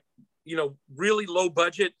was like, really low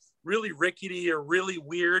budget, really rickety or really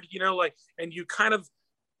weird, and you kind of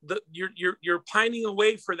you're pining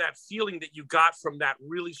away for that feeling that you got from that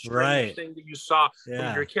really strange thing that you saw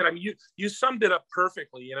when you're a kid. I mean, you summed it up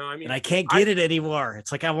perfectly. I mean, and I can't get it anymore.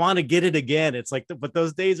 It's like I want to get it again. It's like, but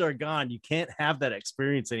those days are gone. You can't have that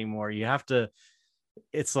experience anymore. You have to.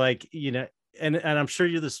 It's like, and I'm sure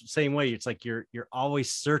you're the same way. It's like you're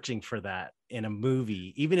always searching for that in a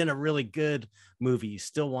movie, even in a really good movie. You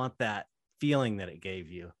still want that feeling that it gave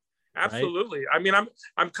you. Absolutely. Right? I mean,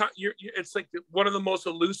 it's like one of the most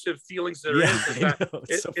elusive feelings there is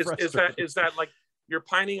that like you're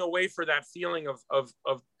pining away for that feeling of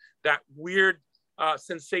that weird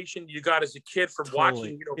sensation you got as a kid from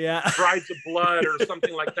watching, Brides of Blood or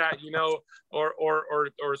something like that,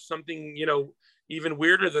 or something, even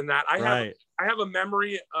weirder than that. I have a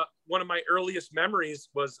memory. One of my earliest memories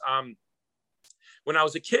was when I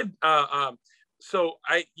was a kid. So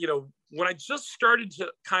when I just started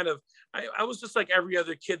to kind of, I was just like every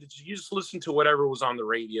other kid that you just listen to whatever was on the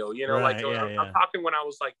radio, I'm talking when I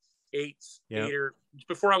was like eight or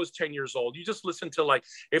before I was 10 years old. You just listen to, like,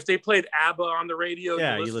 if they played ABBA on the radio,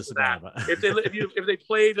 you listen to that. If they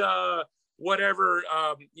played whatever,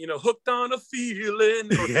 Hooked on a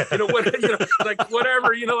Feeling, or like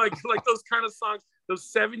whatever, like those kind of songs,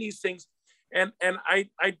 those 70s things. And I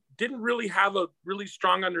didn't really have a really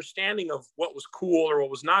strong understanding of what was cool or what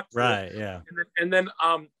was not cool. Right. Yeah. And then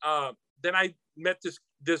then I met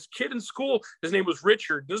this kid in school. His name was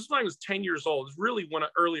Richard. This is when I was 10 years old. It's really one of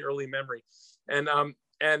early memory.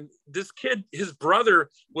 And this kid, his brother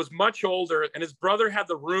was much older, and his brother had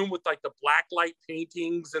the room with like the black light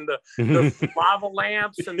paintings and the lava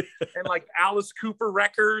lamps and like Alice Cooper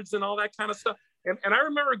records and all that kind of stuff. And I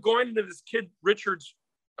remember going into this kid Richard's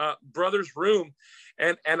brother's room,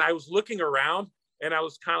 and I was looking around, and I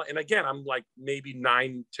was kind of, and again, I'm like maybe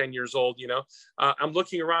 9, 10 years old, you know. I'm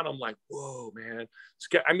looking around, I'm like, whoa, man.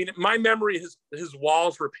 I mean, my memory, his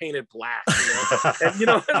walls were painted black, you know, and you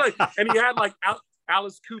know, and he had like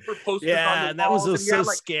Alice Cooper posters. Yeah, on the and that walls, was so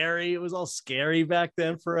like, scary. It was all scary back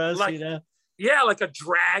then for us, like, you know. Yeah, like a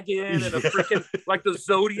dragon and a freaking like the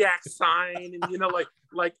zodiac sign, and you know,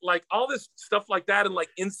 like all this stuff like that, and like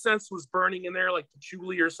incense was burning in there, like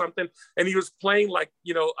patchouli or something, and he was playing like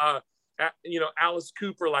Alice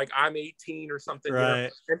Cooper, like I'm 18 or something,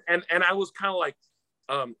 right? You know? And I was kind of like,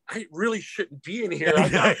 I really shouldn't be in here.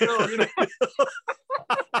 I know, you know.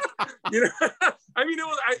 You know, I mean, it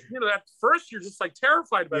was, at first you're just like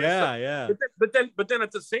terrified about it. Yeah. But then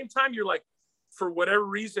at the same time, you're like, for whatever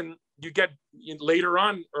reason, you get later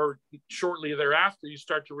on or shortly thereafter, you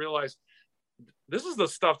start to realize this is the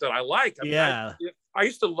stuff that I like. I mean, I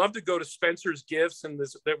used to love to go to Spencer's Gifts, and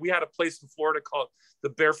we had a place in Florida called the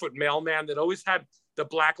Barefoot Mailman that always had the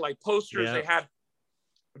black light posters. Yeah. They had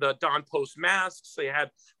the Don Post masks, they had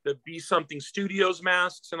the Be Something Studios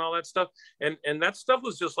masks and all that stuff, and that stuff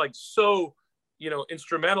was just like so,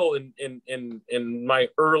 instrumental in my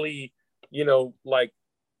early,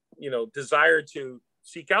 desire to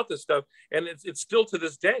seek out this stuff, and it's still to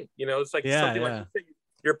this day, it's like something like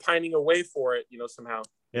you're pining away for it, somehow.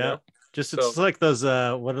 It's like those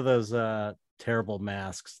what are those terrible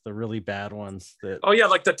masks, the really bad ones that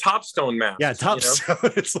like the Topstone mask.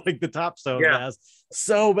 Topstone. It's like the Topstone mask,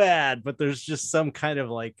 so bad, but there's just some kind of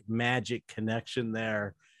like magic connection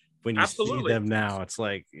there when you see them now. It's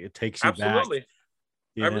like it takes you back.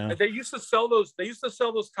 They used to sell those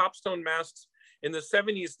Topstone masks in the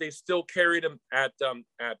 70s. They still carried them at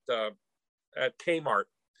Kmart.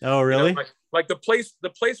 Oh, really? Like the place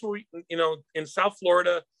where we, in South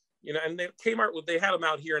Florida, and Kmart, they had them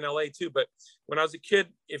out here in LA too. But when I was a kid,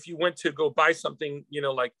 if you went to go buy something,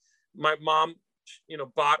 like my mom,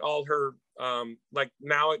 bought all her, like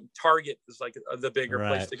now Target is like the bigger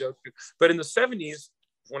place to go to. But in the 70s,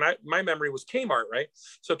 my memory was Kmart, right?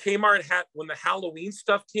 So Kmart had, when the Halloween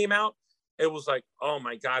stuff came out, it was like, oh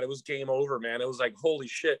my God, it was game over, man. It was like, holy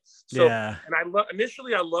shit. So, and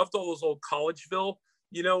initially I loved all those old Collegeville,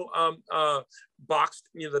 boxed,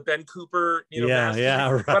 the Ben Cooper, masks.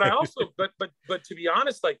 Right. But I also, but to be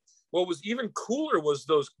honest, like what was even cooler was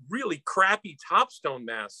those really crappy Topstone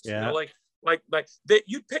masks. Like that,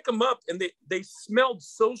 you'd pick them up and they smelled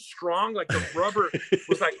so strong, like the rubber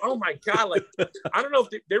was like, oh my God, like I don't know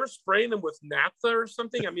if they were spraying them with naphtha or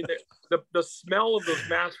something. I mean, the smell of those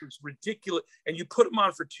masks was ridiculous, and you put them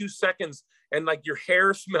on for 2 seconds and like your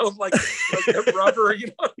hair smelled like the rubber,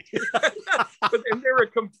 and they were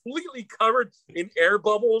completely covered in air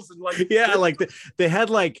bubbles and like like they had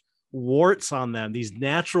like warts on them, these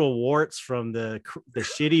natural warts from the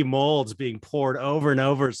shitty molds being poured over and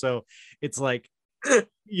over. So it's like,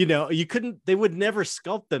 they would never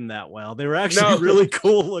sculpt them that well. They were actually really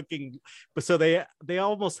cool looking, but so they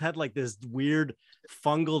almost had like this weird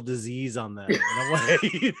fungal disease on them in a way.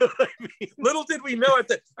 You know what I mean? Little did we know at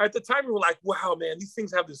the time, we were like, wow, man, these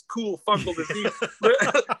things have this cool fungal disease.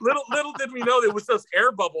 little did we know there was those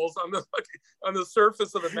air bubbles on the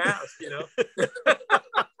surface of the mask.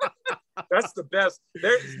 That's the best.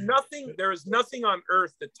 There is nothing on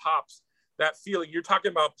earth that tops that feeling. You're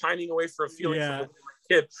talking about pining away for a feeling from a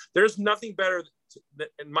kid. There's nothing better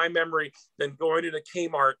in my memory than going to the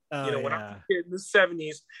Kmart, when I was a kid in the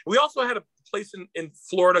 70s. We also had a place in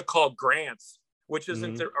Florida called Grant's, which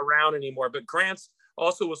isn't around anymore, but Grant's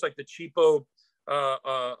also was like the cheapo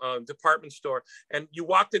department store, and you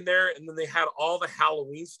walked in there and then they had all the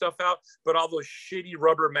Halloween stuff out, but all those shitty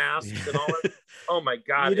rubber masks and all that. Oh my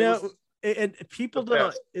God. And people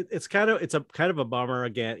don't, it's kind of a bummer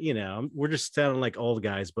again, we're just sounding like old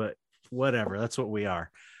guys, but whatever, that's what we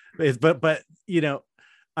are. But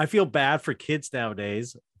I feel bad for kids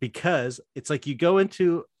nowadays, because it's like you go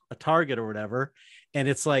into a Target or whatever, and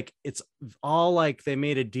it's like, it's all like they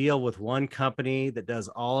made a deal with one company that does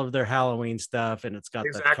all of their Halloween stuff, and it's got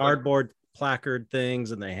the cardboard placard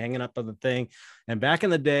things and they hang it up on the thing. And back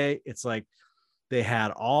in the day, it's like they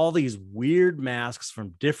had all these weird masks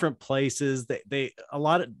from different places. They a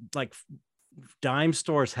lot of like dime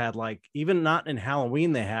stores had, like, even not in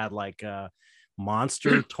Halloween, they had like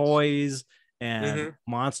monster toys and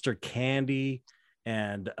monster candy.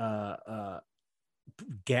 and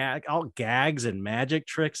gags and magic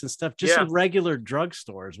tricks and stuff just in regular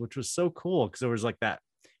drugstores, which was so cool because there was like that,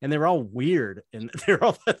 and they were all weird, and they're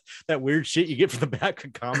all that weird shit you get from the back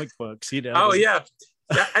of comic books, you know. Oh yeah.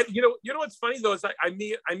 You know what's funny though is I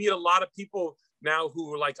meet a lot of people now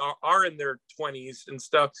who like are in their 20s and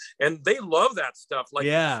stuff, and they love that stuff. Like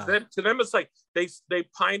to them it's like they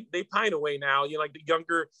pine away now. You know, like the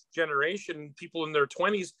younger generation, people in their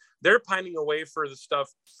 20s, they're pining away for the stuff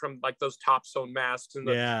from like those Top Stone masks and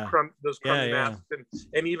those crummy masks,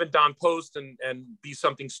 and even Don Post and Be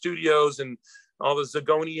Something Studios and all the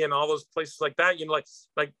Zagoni and all those places like that. You know,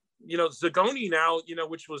 like you know, Zagoni now, you know,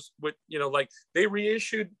 which was what, you know, like they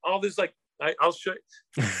reissued all this, like I'll show you.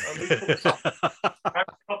 I have a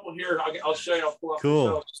couple here. I'll show you. I'll pull up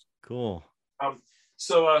cool.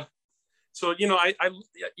 So you know, I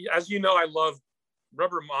as you know, I love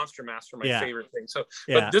Rubber Monster Mask, my favorite thing. So,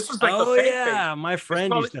 but this is like the fake thing. My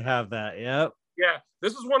friend used to have that. Yep. Yeah,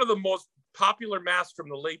 this is one of the most popular masks from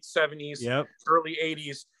the late 70s, early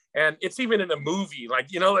 80s. And it's even in a movie,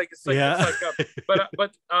 like, you know, like it's like,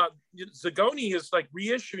 but Zagoni is like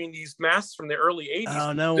reissuing these masks from the early 80s.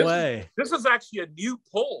 Oh, no way. This is actually a new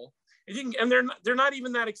pull. And they're not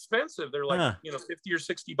even that expensive. They're like, you know, $50 or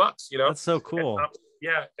 $60, you know. That's so cool.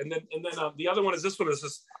 And then the other one is this one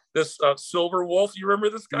is this Silver Wolf. You remember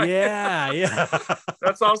this guy? Yeah.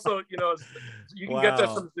 That's also, you know, you can get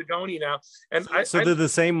that from Zagoni now. And they're the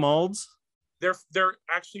same molds? They're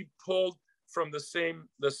actually pulled from the same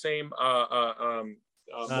molds.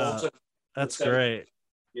 That's great.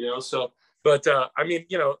 You know, so, but I mean,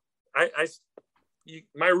 you know,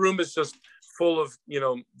 my room is just full of, you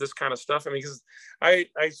know, this kind of stuff. I mean, because I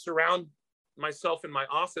surround myself in my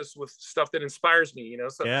office with stuff that inspires me, you know.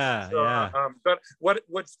 So but what's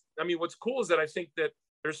cool is that I think that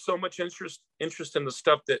there's so much interest in the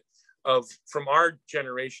stuff that from our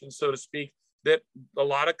generation, so to speak, that a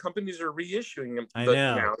lot of companies are reissuing them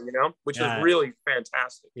now, you know, which is really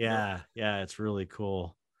fantastic. Yeah, it's really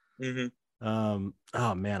cool. Mm-hmm.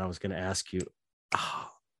 Oh man, I was going to ask you.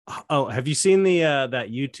 Oh, have you seen the that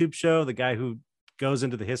YouTube show, the guy who goes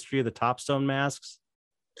into the history of the Top Stone masks?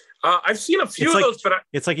 I've seen a few of those, but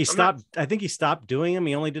it's like he stopped. I think he stopped doing them.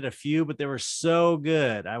 He only did a few, but they were so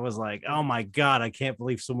good. I was like, oh my God, I can't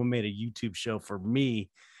believe someone made a YouTube show for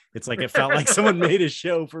me. It's like, it felt like someone made a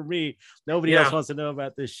show for me. Nobody else wants to know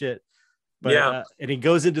about this shit. But and he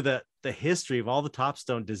goes into the history of all the Top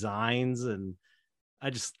Stone designs, and I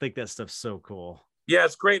just think that stuff's so cool. Yeah,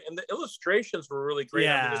 it's great, and the illustrations were really great.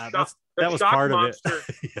 Yeah, I mean, that was part monster, of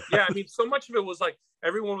it. Yeah, I mean, so much of it was like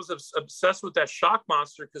everyone was obsessed with that shock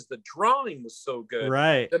monster because the drawing was so good.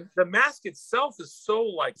 Right. The mask itself is so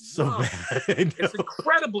like rough. It's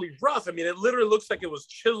incredibly rough. I mean, it literally looks like it was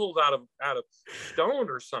chiseled out of stone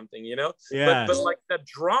or something, you know. Yeah. But like that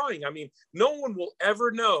drawing, I mean, no one will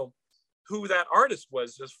ever know who that artist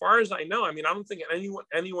was, as far as I know. I mean, I don't think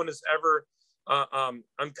anyone has ever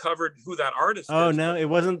uncovered who that artist is. No, it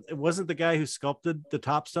wasn't the guy who sculpted the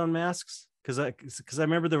Top Stone masks, because I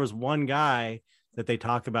remember there was one guy that they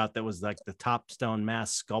talk about that was like the Top Stone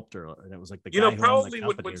mask sculptor, and it was like the guy, you know, probably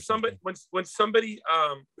when somebody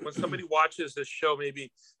watches this show,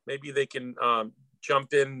 maybe they can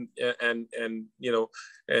jump in and you know,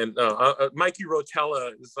 and Mikey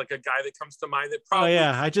Rotella is like a guy that comes to mind that probably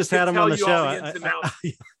I just had him on the show.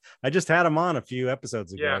 I just had him on a few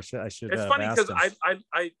episodes ago. I should. It's funny because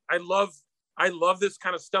I love this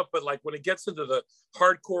kind of stuff, but like when it gets into the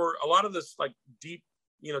hardcore, a lot of this like deep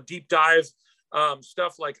dive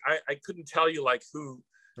stuff, like I couldn't tell you like who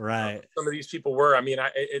some of these people were. I mean,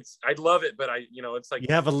 I love it, but it's like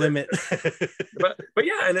you have a limit. but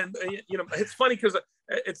yeah, and then you know, it's funny because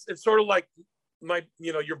it's sort of like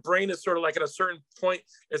your brain is sort of like at a certain point,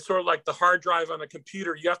 it's sort of like the hard drive on a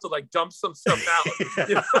computer. You have to like dump some stuff out.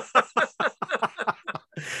 You know?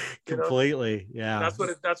 Completely. Yeah. That's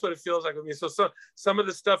what it feels like with me. So some of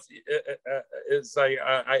the stuff is like,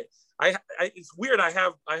 it's weird. I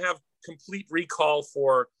have complete recall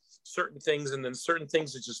for certain things, and then certain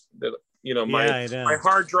things it just, you know, my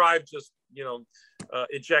hard drive just, you know,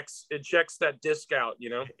 ejects that disk out, you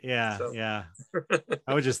know? Yeah. So. Yeah.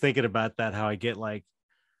 I was just thinking about that, how I get like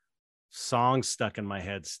songs stuck in my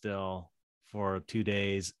head still for 2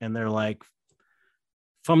 days, and they're like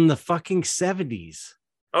from the fucking 70s.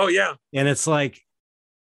 Oh yeah. And it's like,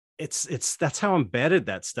 it's that's how embedded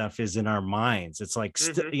that stuff is in our minds. It's like,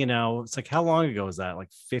 you know, it's like, how long ago was that?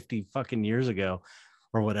 Like 50 fucking years ago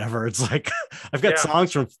or whatever. It's like, I've got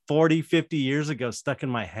songs from 40, 50 years ago stuck in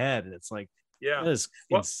my head. And it's like, that is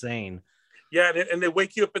insane. Yeah. And they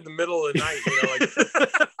wake you up in the middle of the night, you know, like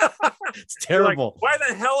It's terrible. Like, why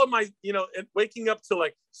the hell am I, waking up to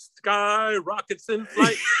like sky rockets in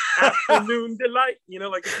flight, afternoon delight,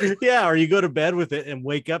 like. Yeah, or you go to bed with it and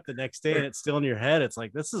wake up the next day and it's still in your head. It's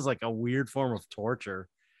like, this is like a weird form of torture.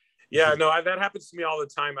 Yeah, no, that happens to me all the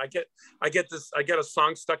time. I get a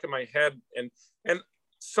song stuck in my head, and I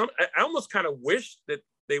almost kind of wish that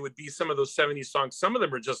they would be some of those 70s songs. Some of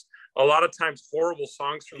them are just a lot of times horrible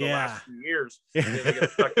songs from the last few years. They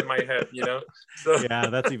get stuck in my head, So yeah,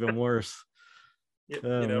 that's even worse.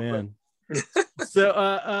 Man. But...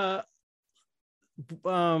 So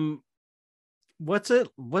what's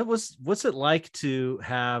it like to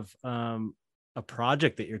have a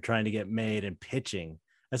project that you're trying to get made and pitching?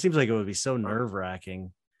 That seems like it would be so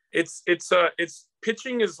nerve-wracking. It's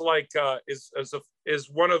pitching is like is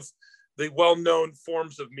one of the well-known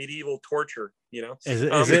forms of medieval torture. Is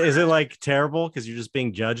it like terrible because you're just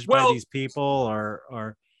being judged by these people,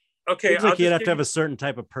 or okay? Seems like you'd have to have a certain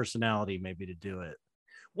type of personality maybe to do it.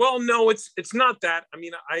 Well, no, it's not that. I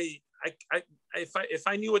mean, if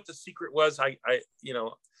I knew what the secret was, I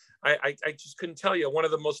just couldn't tell you. One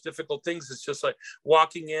of the most difficult things is just like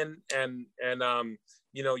walking in and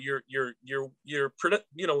you're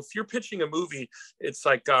if you're pitching a movie, it's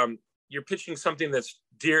like you're pitching something that's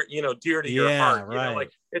dear to your heart. Right.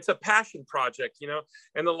 Like it's a passion project,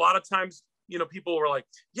 and a lot of times people were like,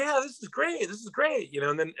 yeah, this is great,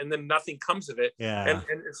 and then nothing comes of it. And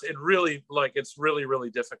it's really really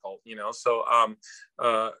difficult, so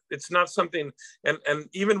it's not something. And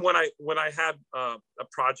even when I had a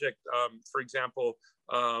project, for example,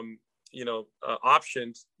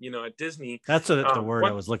 optioned, at Disney. That's the word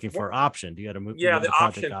I was looking for. Optioned. You got to move. Yeah, the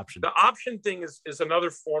option. The option thing is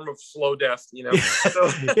another form of slow death.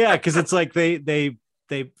 So, yeah, because it's like they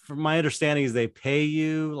from my understanding is they pay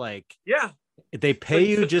you like they pay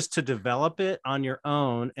you just to develop it on your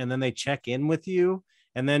own, and then they check in with you,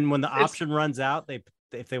 and then when the option runs out,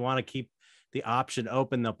 if they want to keep the option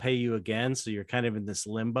open, they'll pay you again. So you're kind of in this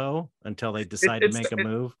limbo until they decide to make a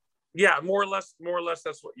move. Yeah, more or less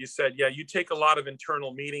that's what you said. Yeah, you take a lot of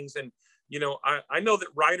internal meetings, and I know that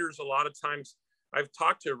writers, a lot of times I've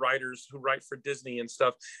talked to writers who write for Disney and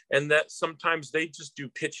stuff, and that sometimes they just do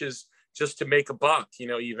pitches just to make a buck,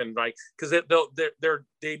 even like because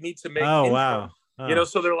they need to make income. Wow.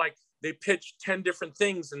 So they're like they pitch 10 different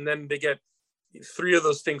things, and then they get 3 of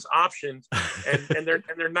those things optioned, and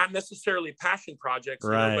they're not necessarily passion projects,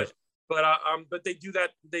 right? But they do that.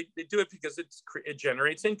 They do it because it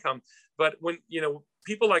generates income. But when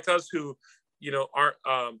people like us who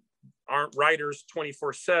aren't writers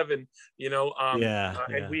 24/7,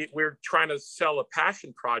 and we're trying to sell a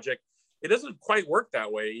passion project, it doesn't quite work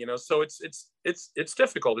that way, So it's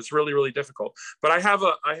difficult. It's really really difficult. But I have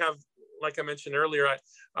like I mentioned earlier,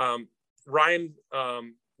 Ryan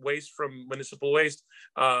Waste from Municipal Waste.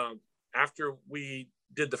 After we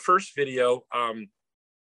did the first video.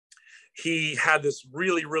 He had this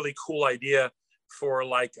really, really cool idea for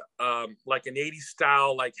like an 80s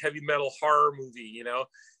style, like heavy metal horror movie,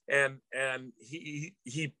 and he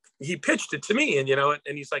pitched it to me, and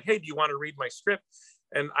he's like, hey, do you want to read my script?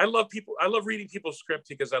 And I love reading people's script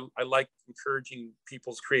because I like encouraging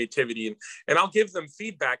people's creativity, and I'll give them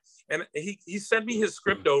feedback. And he sent me his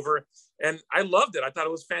script over, and I loved it. I thought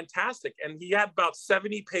it was fantastic. And he had about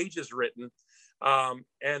 70 pages written.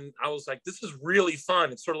 And I was like, this is really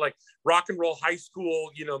fun. It's sort of like Rock and Roll High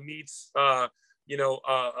School, meets, 80s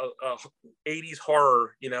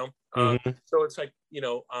horror, So it's like,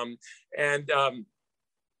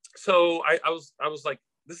 so I was like,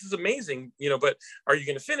 this is amazing, but are you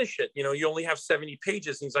going to finish it? You only have 70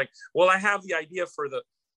 pages. And he's like, well, I have the idea for the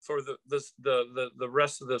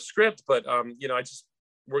rest of the script, but,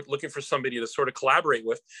 we're looking for somebody to sort of collaborate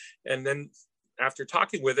with. And then after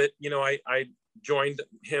talking with it, I joined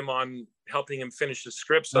him on helping him finish the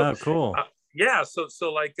script. So cool.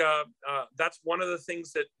 So like that's one of the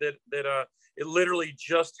things that it literally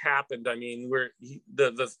just happened. I mean,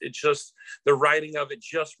 the writing of it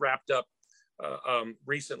just wrapped up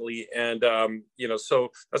recently, and so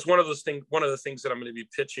that's one of the things that I'm going to be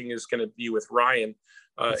pitching is going to be with Ryan,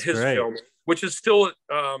 his film, which is still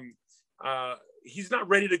he's not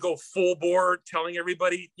ready to go full bore telling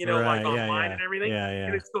everybody, like online and everything.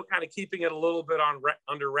 And it's still kind of keeping it a little bit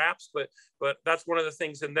under wraps, but that's one of the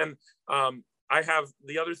things. And then I have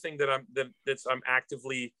the other thing that I'm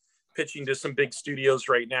actively pitching to some big studios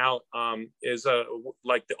right now, is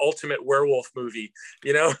like the ultimate werewolf movie,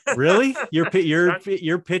 Really?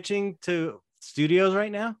 You're pitching to studios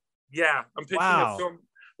right now? Yeah, I'm pitching a film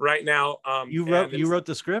right now. You wrote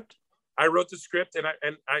the script? I wrote the script, and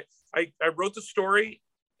I wrote the story,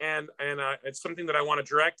 and it's something that I want to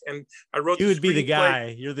direct. And I wrote. You would be the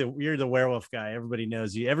guy. You're the werewolf guy. Everybody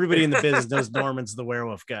knows you. Everybody in the business knows Norman's the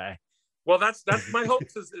werewolf guy. Well, that's my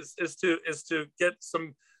hopes is to get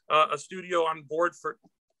some a studio on board for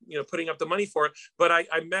putting up the money for it. But I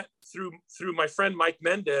met through my friend Mike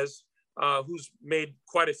Mendez, who's made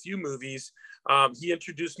quite a few movies. He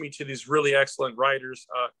introduced me to these really excellent writers,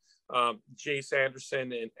 Jace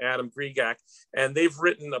Anderson and Adam Gregak, and they've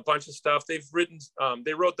written a bunch of stuff. They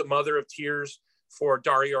wrote The Mother of Tears for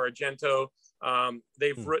Dario Argento.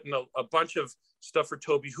 They've written a bunch of stuff for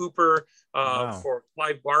Toby Hooper, for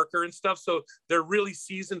Clive Barker and stuff. So they're really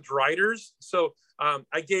seasoned writers. So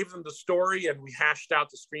I gave them the story and we hashed out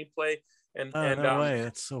the screenplay. No way.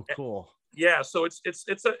 That's so cool. Yeah, so it's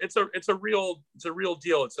a real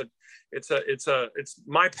deal. It's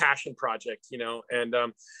my passion project, and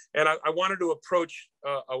I wanted to approach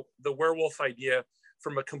the werewolf idea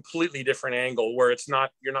from a completely different angle, where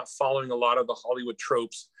you're not following a lot of the Hollywood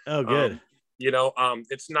tropes. Oh, good.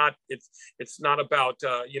 It's not about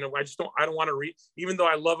I don't want to even though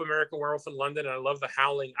I love American Werewolf in London and I love The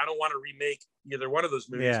Howling, I don't want to remake either one of those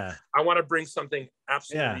movies. Yeah. I want to bring something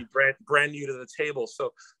absolutely brand new to the table.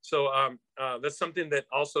 So that's something that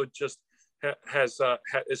also just is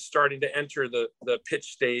starting to enter the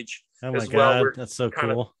pitch stage. Oh my God, that's so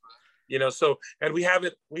cool. So, and we have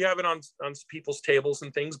it on people's tables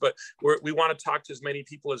and things, but we want to talk to as many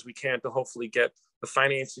people as we can to hopefully get the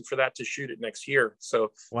financing for that to shoot it next year.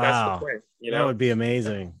 So that's the plan. That would be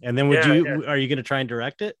amazing. And then are you going to try and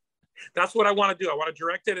direct it? That's what I want to do. I want to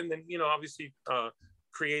direct it, and then obviously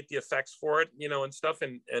create the effects for it, and stuff,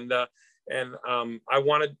 and I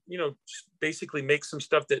want to basically make some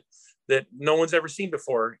stuff that no one's ever seen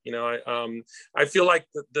before. I feel like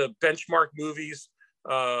the benchmark movies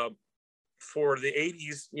for the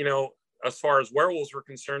 80s, as far as werewolves were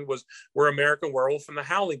concerned, were American Werewolf and The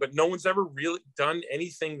Howling, but no one's ever really done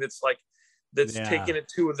anything that's taken it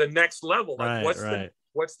to the next level. Like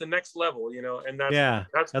what's the next level, and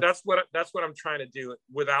that's what I'm trying to do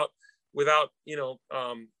without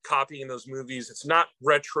copying those movies. It's not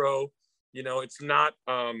retro, it's not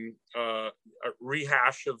a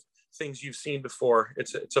rehash of things you've seen before.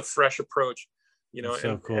 It's a fresh approach, That's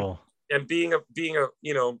so cool. And being an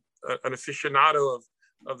aficionado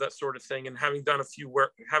of that sort of thing, and having done a few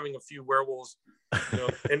werewolves,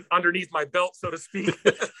 and underneath my belt, so to speak,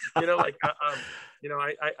 I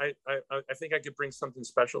think I could bring something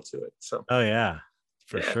special to it. So. Oh yeah,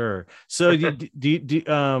 for sure. So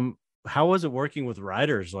how was it working with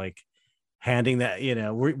writers? Like handing that,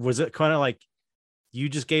 was it kind of like you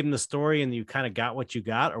just gave them the story and you kind of got what you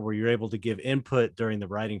got, or were you able to give input during the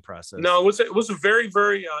writing process? No, it was a very,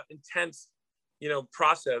 very intense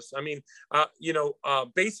process. I mean,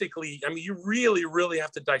 basically, you really, really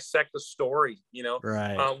have to dissect the story,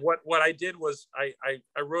 Right. What I did was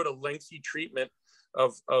I wrote a lengthy treatment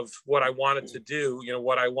of what I wanted to do,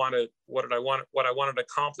 what I wanted to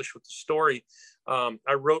accomplish with the story.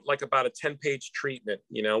 I wrote like about a 10-page treatment,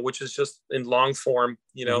 which is just in long form,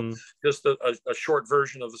 just a short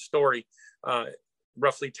version of the story,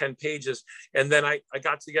 roughly 10 pages. And then I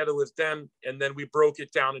got together with them, and then we broke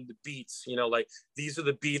it down into beats, like these are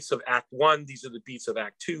the beats of Act 1, these are the beats of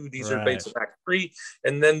Act 2, these are beats of Act 3.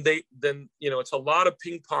 And then it's a lot of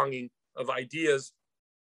ping-ponging of ideas.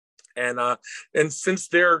 And since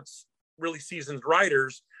they're really seasoned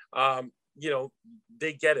writers,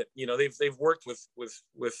 they get it. They've worked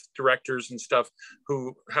with directors and stuff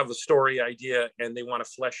who have a story idea and they want to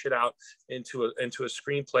flesh it out into a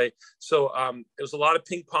screenplay. So it was a lot of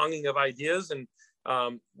ping ponging of ideas, and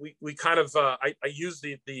we kind of I used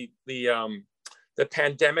the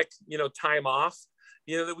pandemic time off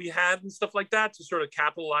that we had and stuff like that to sort of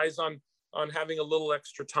capitalize on having a little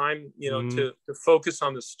extra time to focus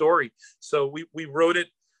on the story. So we wrote it.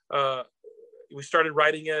 We started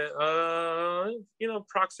writing it,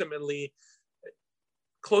 approximately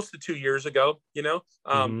close to 2 years ago,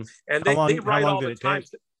 and they write all the time.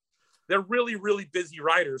 They're really, really busy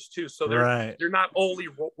writers too. So they're not only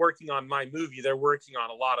working on my movie, they're working on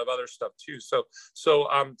a lot of other stuff too. So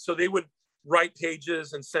they would write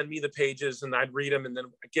pages and send me the pages, and I'd read them and then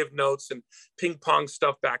give notes and ping pong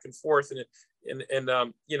stuff back and forth. And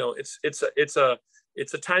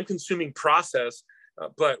it's a time consuming process.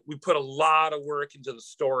 But we put a lot of work into the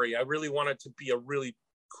story. I really want it to be a really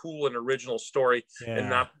cool and original story, and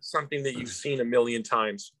not something that you've seen a million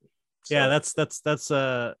times. So. Yeah,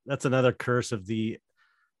 that's another curse of the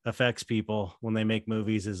effects people when they make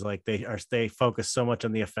movies, is like they focus so much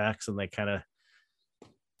on the effects, and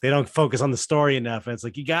they don't focus on the story enough. And it's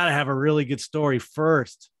like, you got to have a really good story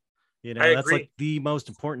first You I know, that's agree. like the most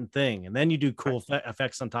important thing. And then you do cool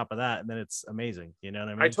effects on top of that, and then it's amazing. You know what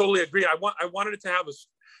I mean? I totally agree. I wanted it to have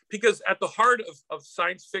because at the heart of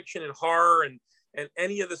science fiction and horror and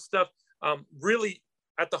any of this stuff, really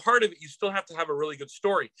at the heart of it, you still have to have a really good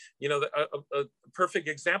story. You know, a perfect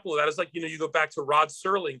example of that is like, you know, you go back to Rod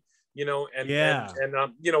Serling, you know, and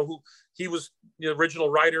you know, who he was the original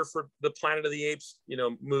writer for the Planet of the Apes, you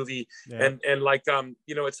know, movie. Yeah. And like,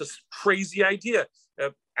 you know, it's a crazy idea.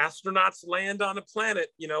 Astronauts land on a planet,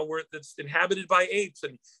 you know, where it's inhabited by apes,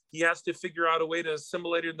 and he has to figure out a way to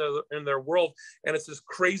assimilate it in their world. And it's this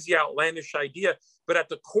crazy, outlandish idea. But at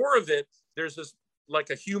the core of it, there's this like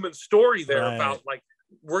a human story there about like,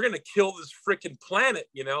 we're gonna kill this freaking planet,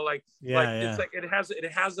 you know, like it's like it has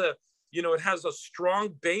a you know, it has a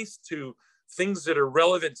strong base to things that are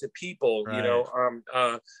relevant to people, you know,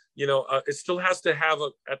 it still has to have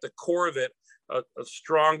at the core of it a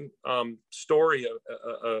strong story,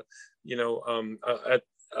 you know,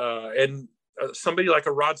 and somebody like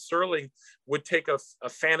a Rod Serling would take a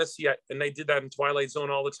fantasy, and they did that in Twilight Zone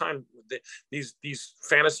all the time. These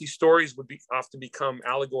fantasy stories would often become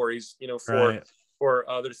allegories, you know, for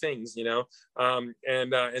other things, you know, and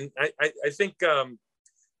I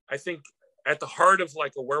think at the heart of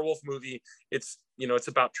like a werewolf movie, it's, you know, it's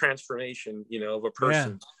about transformation, you know, of a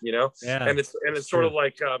person, you know, and it's sort of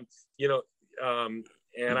like, you know, and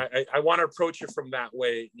I want to approach it from that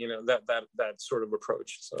way, you know, that sort of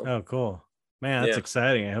approach. So. Oh, cool, man. That's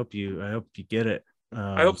exciting. I hope you get it.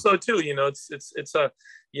 I hope so too. You know, it's a,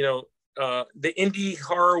 you know, the indie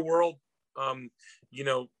horror world, you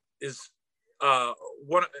know, is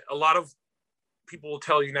what a lot of people will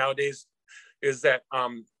tell you nowadays is that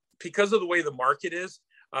because of the way the market is,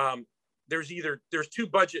 there's two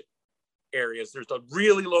budget areas. There's a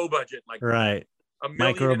really low budget, like a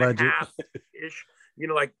million and a half ish, you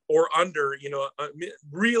know, like, or under, you know,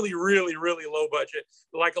 really, really, really low budget.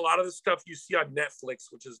 Like a lot of the stuff you see on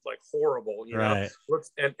Netflix, which is like horrible, you know,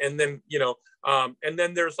 and then, you know, and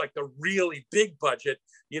then there's like the really big budget,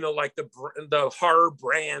 you know, like the horror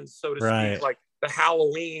brands, so to speak, like the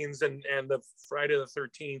Halloweens and the Friday the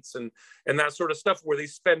 13th and that sort of stuff where they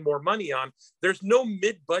spend more money on. There's no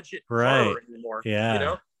mid-budget horror anymore, you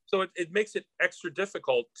know? So it makes it extra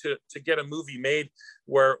difficult to get a movie made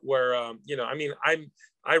where you know, I mean, I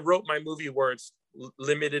wrote my movie where it's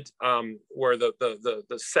limited, where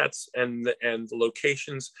the sets and the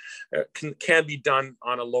locations can be done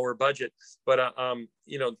on a lower budget, but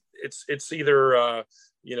you know, it's either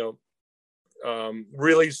you know,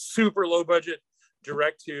 really super low budget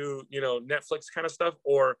direct to, you know, Netflix kind of stuff,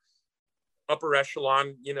 or upper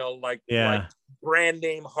echelon, you know, like brand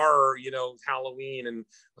name horror, you know, Halloween and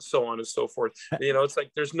so on and so forth. You know, it's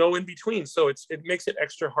like there's no in between, so it makes it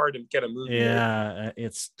extra hard to get a movie made.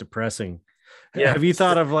 It's depressing. Have you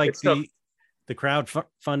thought of like the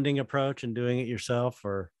crowdfunding approach and doing it yourself?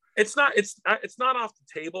 Or it's not off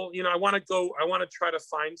the table, you know. I want to try to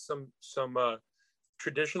find some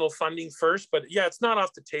traditional funding first, but it's not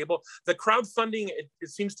off the table. The crowdfunding, it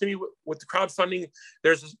seems to me with the crowdfunding,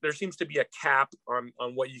 there seems to be a cap on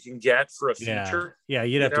what you can get for a feature.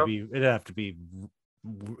 It'd have to be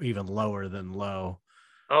even lower than low.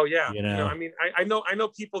 Oh yeah, you know, I mean, I know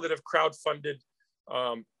people that have crowdfunded,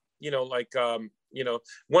 you know, like you know,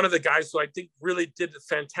 one of the guys who I think really did a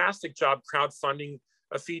fantastic job crowdfunding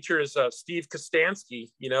a feature is Steve Kostanski.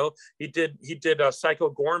 You know, he did Psycho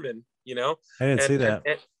Gorman. You know, I didn't see that.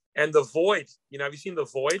 And The Void. You know, have you seen The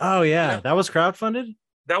Void? Oh yeah, that was crowdfunded.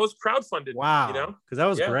 That was crowdfunded. Wow. You know, because that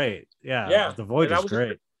was great. Yeah. The Void was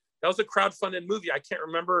great. That was a crowdfunded movie. I can't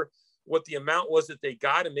remember what the amount was that they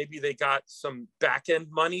got, and maybe they got some back end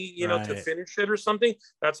money, you know, to finish it or something.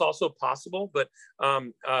 That's also possible. But I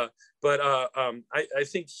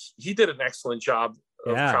think he did an excellent job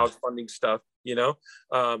of crowdfunding stuff. You know,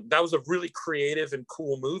 that was a really creative and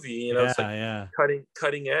cool movie. You know, it's like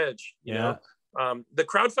cutting edge. You know, the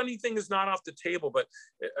crowdfunding thing is not off the table, but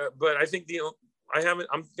I think I'm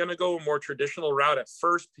gonna go a more traditional route at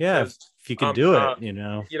first. Because, if you can do it, you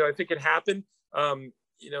know, I think it happened.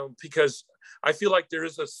 You know, because I feel like there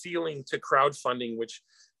is a ceiling to crowdfunding, which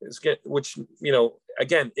you know,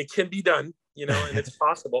 again, it can be done. You know, and it's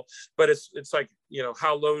possible, but it's like, you know,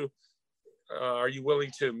 how low are you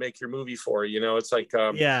willing to make your movie for? You know, it's like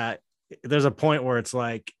there's a point where it's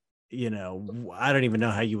like, you know, I don't even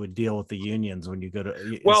know how you would deal with the unions when you go to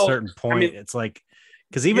a certain point. I mean, it's like,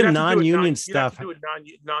 because even non-union stuff, you have to do it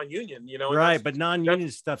non-union, you know, right? But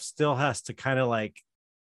non-union stuff still has to kind of like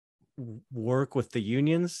work with the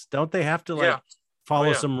unions, don't they? Have to like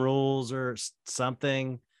follow some rules or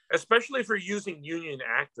something. especially if you're using union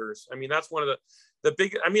actors. I mean, that's one of the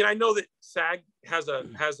big. I mean, I know that SAG has a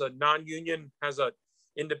non-union, has a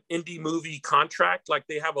indie movie contract. Like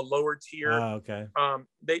they have a lower tier. Oh, okay.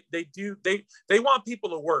 They want people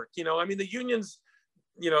to work. You know, I mean, the unions,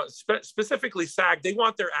 you know, specifically SAG, they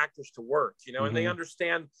want their actors to work. You know, and they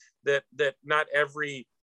understand that not every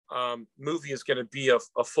movie is going to be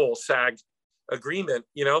a full SAG agreement.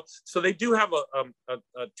 You know, so they do have a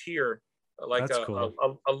tier, like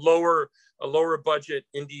a lower budget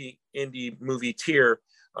indie movie tier,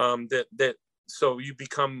 that so you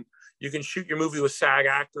can shoot your movie with SAG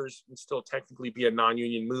actors and still technically be a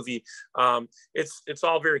non-union movie. It's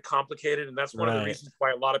all very complicated, and that's one of the reasons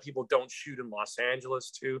why a lot of people don't shoot in Los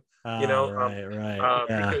Angeles too. You know,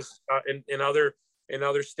 because in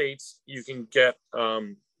other states you can get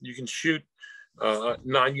you can shoot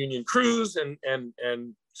non-union crews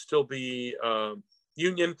and still be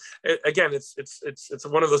union. Again, it's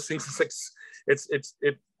one of those things.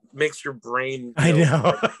 It makes your brain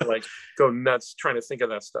like go nuts trying to think of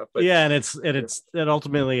that stuff. But yeah, and it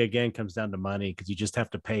ultimately again comes down to money, because you just have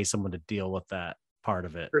to pay someone to deal with that part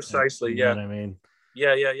of it. Precisely. You know what I mean?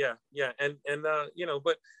 Yeah. And you know,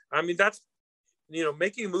 but I mean, that's, you know,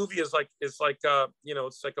 making a movie is like you know,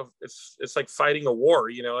 it's like fighting a war.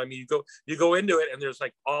 You know, I mean, you go into it and there's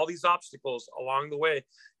like all these obstacles along the way,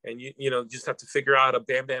 and you know, just have to figure out a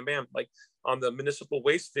bam. Like on the municipal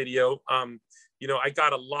waste video, you know, I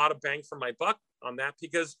got a lot of bang for my buck on that,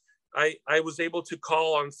 because I was able to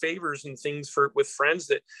call on favors and things with friends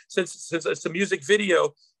that since it's a music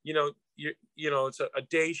video, you know, you know, it's a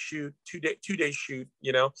day shoot, 2 day shoot,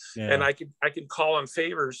 you know, and I can call on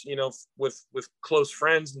favors, you know, with close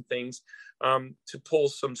friends and things, to pull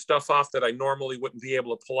some stuff off that I normally wouldn't be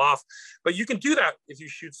able to pull off. But you can do that if you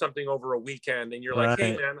shoot something over a weekend and you're like,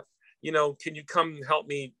 hey man, you know, can you come help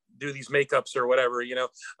me do these makeups or whatever, you know,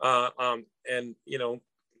 and you know,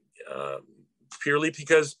 purely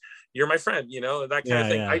because you're my friend, you know, that kind of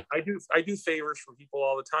thing. I do favors for people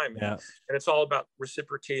all the time, and it's all about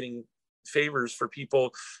reciprocating favors for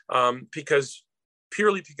people, because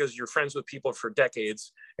you're friends with people for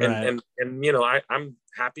decades, and you know, I'm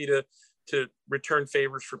happy to return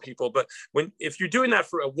favors for people. But if you're doing that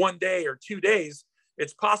for a 1 day or 2 days,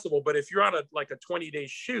 it's possible. But if you're on a 20-day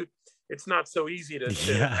shoot, it's not so easy to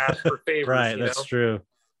ask for favors. Right, that's true.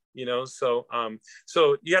 You know, so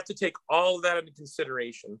you have to take all of that into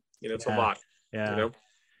consideration. You know, it's a lot. Yeah. You know?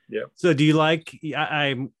 Yeah. So do you like?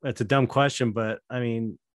 It's a dumb question, but I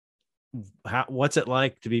mean, what's it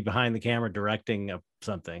like to be behind the camera directing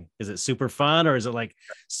something? Is it super fun, or is it like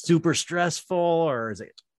super stressful, or is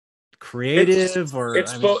it creative?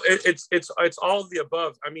 It's all of the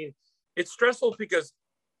above. I mean, it's stressful because,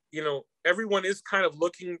 you know, everyone is kind of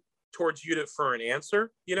looking towards you for an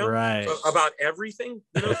answer, you know, about everything,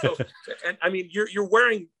 you know. So, and I mean, you're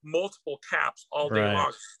wearing multiple caps all day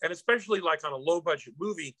long, and especially like on a low budget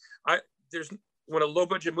movie, when a low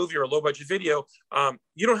budget movie or a low budget video,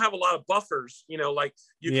 you don't have a lot of buffers, you know, like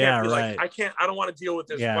you can't be like, I don't want to deal with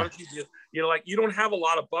this. Why don't you do, you know, like you don't have a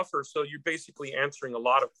lot of buffers. So you're basically answering a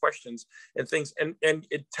lot of questions and things, and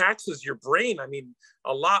it taxes your brain. I mean,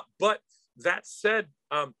 a lot. But that said,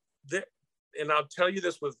 and I'll tell you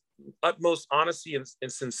this with utmost honesty and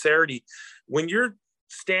sincerity, when you're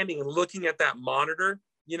standing and looking at that monitor,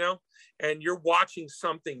 you know, and you're watching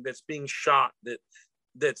something that's being shot,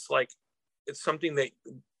 that's like, it's something that,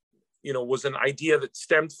 you know, was an idea that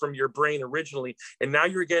stemmed from your brain originally, and now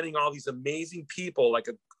you're getting all these amazing people, like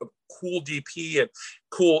a cool DP and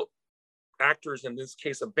cool actors, in this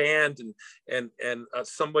case a band, and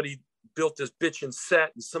somebody built this bitchin'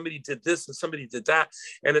 set, and somebody did this and somebody did that,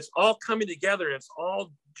 and it's all coming together and it's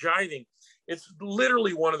all jiving. It's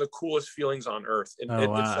literally one of the coolest feelings on earth. And it's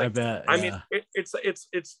like, I bet. I mean,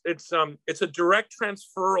 it's a direct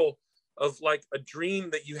transferal of like a dream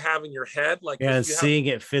that you have in your head, like seeing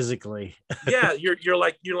it physically. you're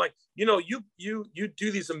like, you know, you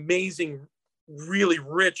do these amazing, really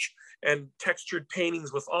rich and textured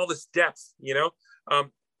paintings with all this depth, you know.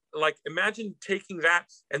 Like imagine taking that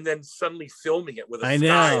and then suddenly filming it with a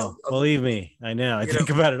sky. Believe me, I know. I think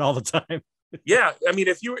about it all the time. Yeah, I mean,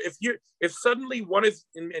 if suddenly one is,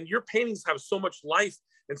 and your paintings have so much life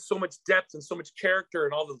and so much depth and so much character,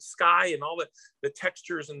 and all the sky and all the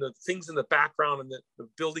textures and the things in the background, and the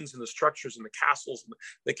buildings and the structures and the castles and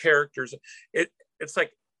the characters, it's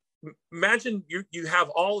like, imagine you have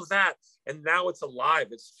all of that, and now it's alive,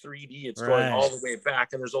 it's 3D, it's going all the way back,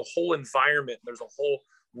 and there's a whole environment, there's a whole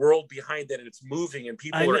world behind it, and it's moving, and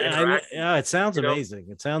people are interacting. Yeah, it sounds amazing.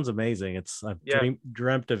 It sounds amazing. I've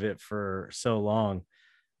dreamt of it for so long.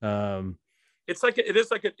 It's like it is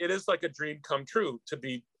like a dream come true to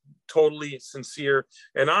be totally sincere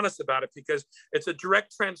and honest about it, because it's a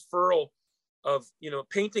direct transferal of,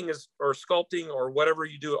 painting is, or sculpting, or whatever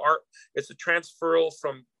you do, art. It's a transferal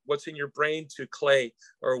from what's in your brain to clay,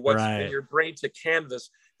 or what's in your brain to canvas.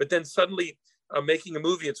 But then suddenly making a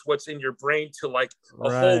movie, it's what's in your brain to like a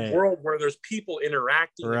whole world where there's people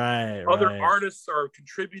interacting. Other artists are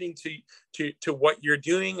contributing to what you're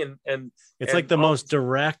doing. And it's like the most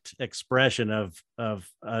direct expression of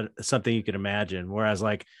something you could imagine. Whereas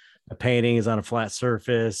like a painting is on a flat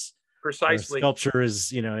surface. Precisely. Sculpture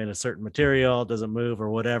is, in a certain material, doesn't move or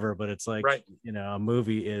whatever, but it's like, a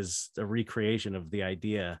movie is a recreation of the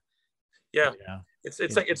idea. Yeah.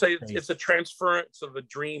 It's a transference of a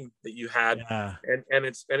dream that you had, and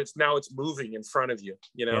it's now it's moving in front of you.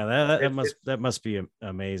 That must be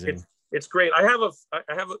amazing. It's great. I have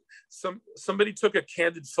somebody took a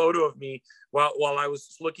candid photo of me while I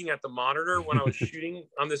was looking at the monitor when I was shooting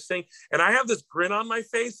on this thing, and I have this grin on my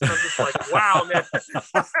face, and I'm just like, wow, man.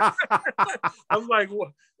 I'm like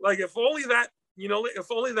if only that,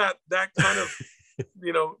 that kind of,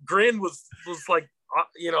 grin was like,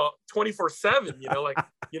 24/7, like,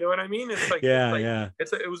 you know what I mean? It's like,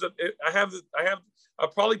 I'll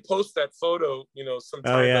probably post that photo,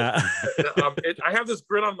 sometime. Oh, yeah. I have this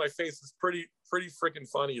grin on my face. It's pretty freaking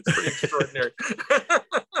funny. It's pretty extraordinary.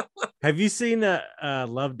 Have you seen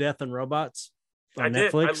Love, Death and Robots on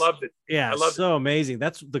Netflix? I loved it. Yeah, so amazing.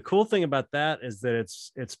 That's the cool thing about that, is that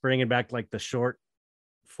it's bringing back like the short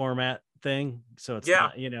format thing. So it's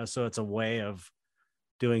not, so it's a way of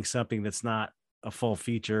doing something that's not a full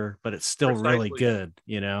feature, but it's still really good.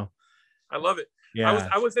 I love it. Yeah,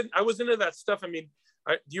 I was into that stuff. I mean,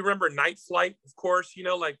 do you remember Night Flight? Of course,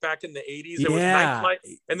 like back in the 80s, there was Night Flight,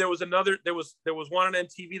 and there was one on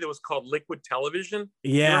MTV that was called Liquid Television.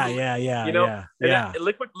 Yeah.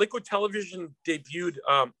 Liquid Television debuted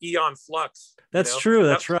Eon Flux. That's true.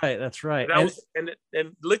 That's right.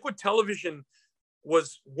 And Liquid Television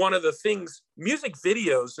was one of the things, music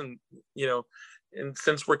videos, and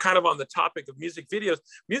since we're kind of on the topic of music videos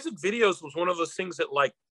was one of those things that,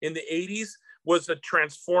 like, in the 80s was a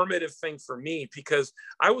transformative thing for me, because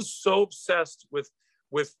I was so obsessed with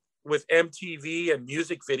MTV and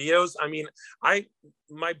music videos. I mean,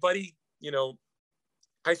 my buddy,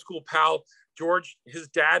 high school pal George, his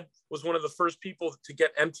dad was one of the first people to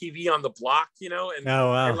get MTV on the block,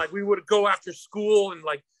 and like we would go after school and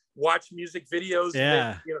like watch music videos.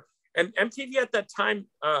 And MTV at that time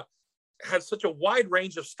had such a wide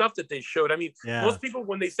range of stuff that they showed. I mean, most people,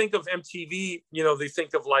 when they think of MTV, they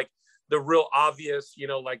think of like the real obvious,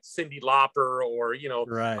 like Cyndi Lauper or,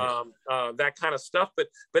 that kind of stuff. But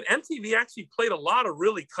MTV actually played a lot of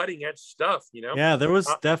really cutting edge stuff, Yeah, there was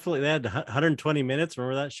definitely, they had 120 minutes.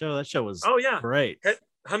 Remember that show? That show was great.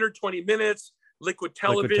 120 minutes. Liquid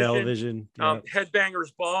Television,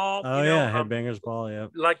 Headbangers Ball. Headbangers Ball, yeah.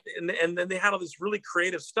 Like, and then they had all this really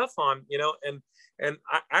creative stuff on, and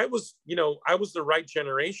I was the right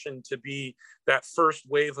generation to be that first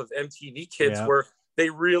wave of MTV kids, where they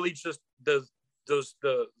really just they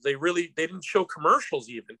didn't show commercials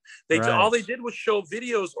even. All they did was show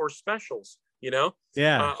videos or specials,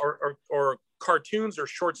 or cartoons or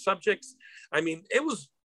short subjects. I mean,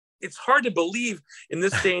 it's hard to believe in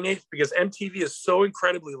this day and age, because MTV is so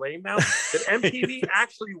incredibly lame now, that MTV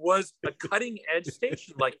actually was a cutting edge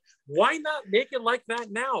station. Like, why not make it like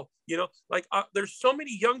that now? There's so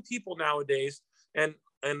many young people nowadays, and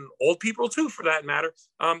old people too, for that matter,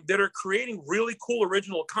 that are creating really cool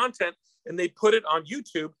original content, and they put it on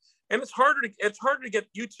YouTube. And it's harder to get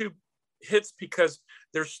YouTube hits, because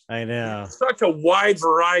there's such a wide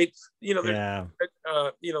variety.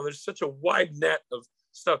 There's such a wide net of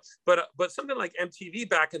stuff. But something like MTV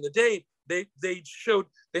back in the day, they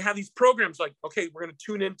have these programs like, okay, we're going to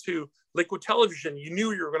tune into Liquid Television. You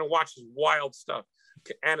knew you were going to watch this wild stuff,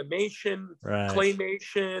 animation,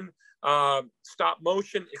 claymation, stop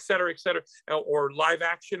motion, et cetera, or live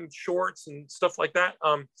action shorts and stuff like that.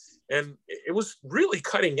 And it was really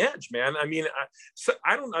cutting edge, man. I mean,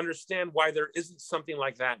 I don't understand why there isn't something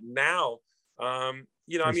like that now. I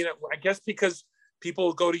guess because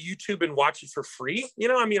people go to YouTube and watch it for free.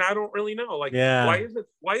 I mean, I don't really know. Like,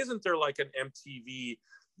 why isn't there like an MTV,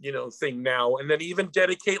 thing now? And then even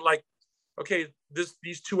dedicate, like, okay,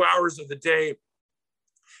 these 2 hours of the day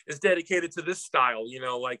is dedicated to this style,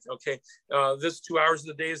 like, okay, this 2 hours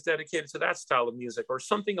of the day is dedicated to that style of music, or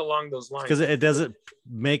something along those lines. Because it doesn't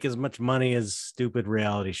make as much money as stupid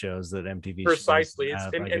reality shows that MTV precisely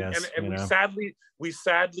have, and we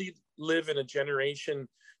sadly live in a generation,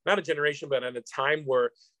 not a generation, but at a time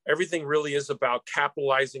where everything really is about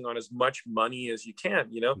capitalizing on as much money as you can,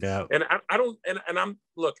 Yeah. And I don't, and I'm,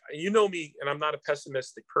 look, you know me, and I'm not a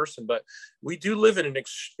pessimistic person, but we do live in an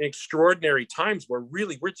extraordinary times where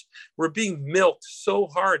really we're being milked so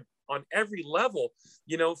hard on every level,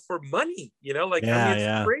 for money, like, I mean,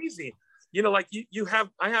 it's crazy, like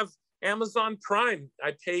I have Amazon Prime.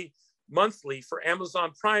 I pay monthly for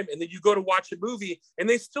Amazon Prime, and then you go to watch a movie and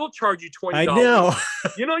they still charge you $20. I know.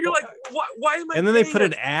 You're like, why am I? And then they put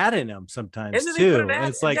an ad in them sometimes too. And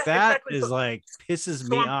it's like, that is like pisses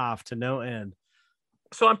me off to no end.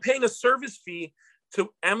 So I'm paying a service fee to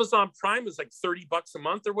Amazon Prime, is like $30 a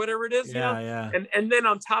month or whatever it is. Yeah. And then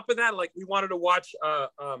on top of that, like, we wanted to watch The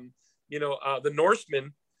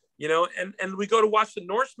Norseman, and we go to watch The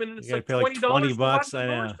Norseman, and it's like $20. I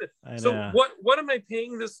know. So what am I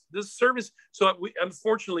paying this service? So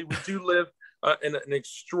unfortunately we do live in an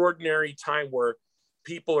extraordinary time where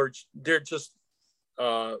people are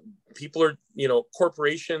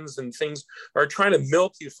corporations and things are trying to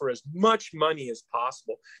milk you for as much money as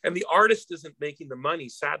possible, and the artist isn't making the money.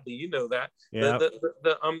 Sadly, that. Yeah.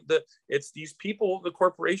 It's these people, the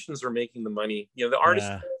corporations are making the money. The artist.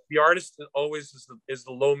 Yeah. The artist always is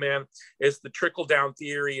the low man. It's the trickle down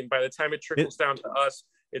theory, and by the time it trickles down to us,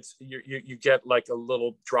 it's you get like a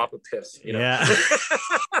little drop of piss. Yeah.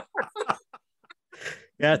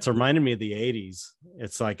 Yeah, it's reminding me of the 80s.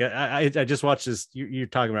 It's like I just watched this. You're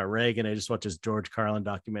talking about Reagan. I just watched this George Carlin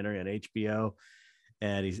documentary on HBO,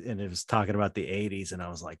 and it was talking about the 80s, and I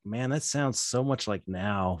was like, man, that sounds so much like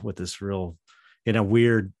now, with this real, in a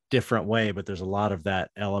weird, different way. But there's a lot of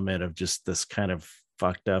that element of just this kind of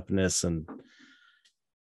fucked upness, and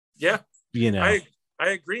I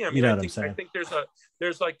agree. I mean, I think there's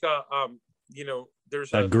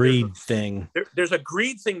a greed thing. There's a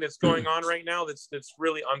greed thing that's going on right now that's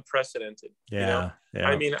really unprecedented. Yeah.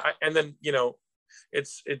 I mean,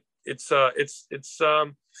 it's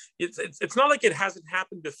not like it hasn't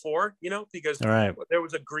happened before, because there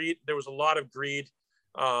was a lot of greed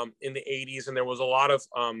in the 80s, and there was a lot of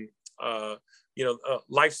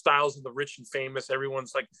lifestyles of the rich and famous.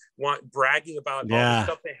 Everyone's like bragging about all the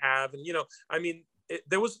stuff they have, and I mean,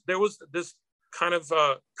 there was this kind of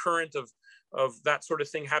current of that sort of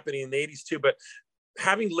thing happening in the 80s too. But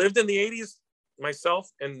having lived in the 80s myself,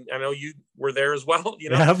 and I know you were there as well,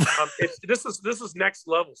 this is next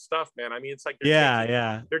level stuff, man. I mean, it's like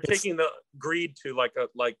they're taking the greed to like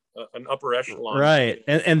an upper echelon, right?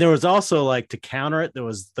 And there was also, like, to counter it, there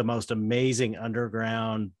was the most amazing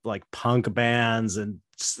underground, like, punk bands, and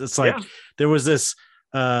it's like there was this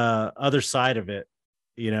other side of it,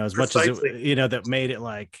 as much as it, that made it,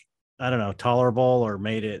 like, I don't know, tolerable, or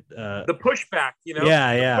made it the pushback, the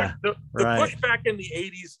pushback in the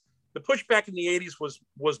 80s. The pushback in the 80s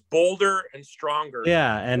was bolder and stronger.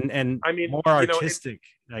 Yeah, and I mean, more artistic,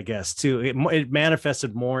 I guess, too. It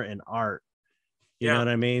manifested more in art. You know what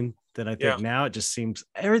I mean? Than I think now.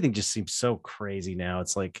 Everything just seems so crazy now.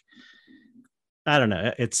 It's like, I don't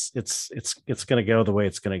know. It's gonna go the way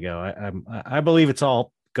it's gonna go. I believe it's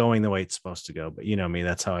all going the way it's supposed to go. But you know me,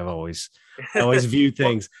 that's how I've always viewed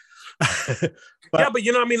things. But I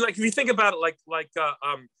mean, like, if you think about it,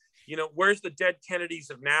 where's the dead Kennedys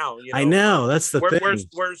of now? I know, that's the thing. Where's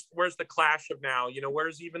the Clash of now?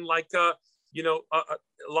 Where's even like a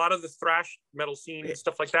lot of the thrash metal scene and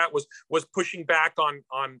stuff like that was pushing back on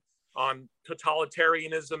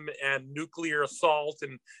totalitarianism and nuclear assault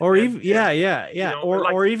and even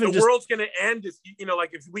the world's going to end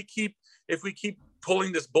if we keep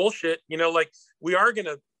pulling this bullshit. Like, we are going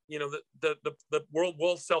to. The world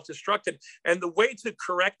will self-destruct, and the way to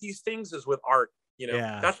correct these things is with art.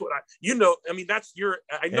 That's what I mean, that's your,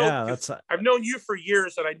 I've known you for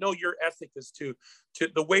years, and I know your ethic is to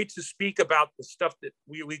the way to speak about the stuff that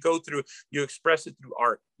we go through. You express it through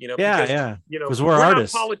art, because we're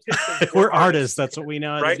artists. Not politicians. We're artists. That's what we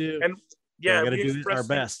know how to do. And we got to do our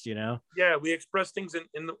best, we express things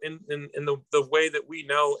in the way that we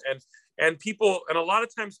know, and people, and a lot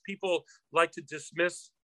of times people like to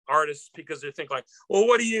dismiss artists because they think like, well,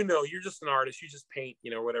 what do you know? You're just an artist. You just paint,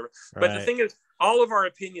 whatever. Right. But the thing is, all of our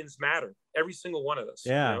opinions matter. Every single one of us.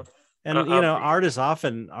 Yeah. And artists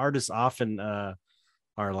often are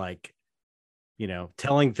like,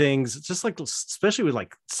 telling things. It's just like, especially with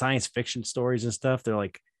like science fiction stories and stuff. They're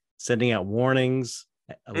like sending out warnings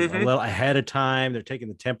a little ahead of time. They're taking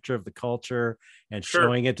the temperature of the culture and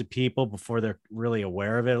showing it to people before they're really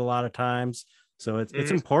aware of it a lot of times. So it's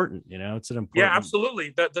important, it's an important. Yeah,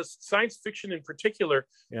 absolutely. The science fiction in particular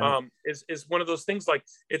is one of those things. Like,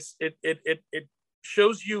 it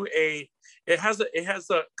shows you it has a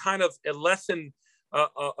kind of a lesson a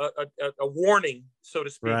warning, so to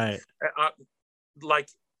speak, Right. like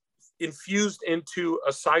infused into a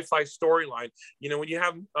sci-fi storyline. When you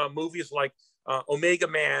have movies like Omega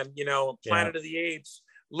Man, Planet of the Apes,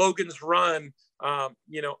 Logan's Run, a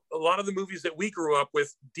lot of the movies that we grew up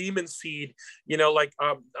with, Demon Seed, a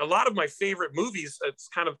lot of my favorite movies, it's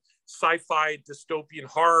kind of sci-fi dystopian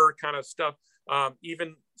horror kind of stuff,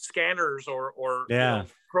 even Scanners or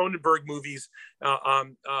Cronenberg movies. A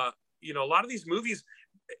lot of these movies,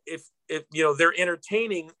 if they're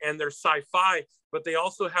entertaining and they're sci-fi, but they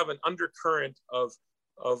also have an undercurrent of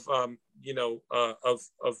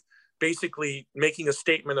basically making a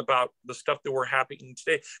statement about the stuff that we're happening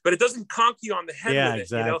today, but it doesn't conk you on the head with it.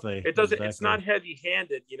 Exactly. It doesn't. Exactly. It's not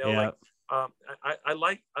heavy-handed. I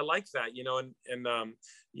like that.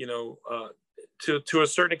 To a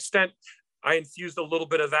certain extent, I infused a little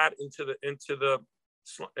bit of that into the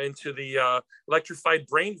Electrified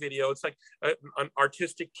Brain video. It's like an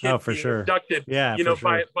artistic kid being abducted,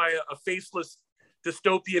 by a faceless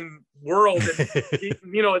dystopian world,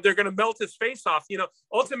 and they're going to melt his face off.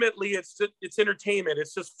 Ultimately it's entertainment.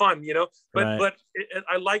 It's just fun, but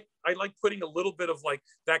I like putting a little bit of like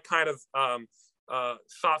that kind of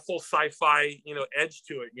thoughtful sci-fi edge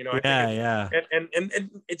to it.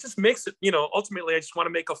 And it just makes it, ultimately I just want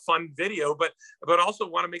to make a fun video, but also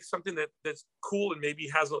want to make something that's cool and maybe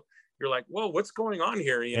you're like, whoa, what's going on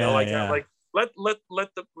here? Let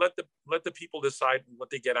the people decide what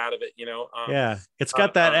they get out of it. It's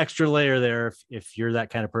got that extra layer there if you're that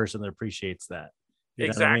kind of person that appreciates that.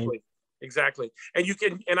 Exactly.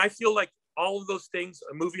 And I feel like all of those things,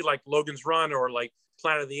 a movie like Logan's Run or like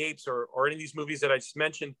Planet of the Apes or any of these movies that I just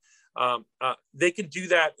mentioned, they can do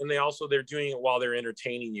that, and they're doing it while they're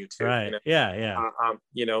entertaining you too. Right. And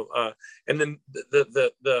then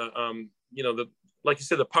the like you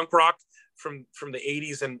said, the punk rock from the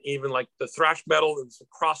 80s, and even like the thrash metal and some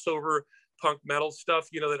crossover punk metal stuff,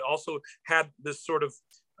 that also had this sort of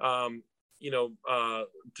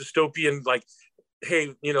dystopian, like,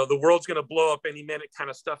 hey, the world's going to blow up any minute kind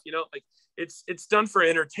of stuff. Like it's done for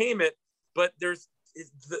entertainment, but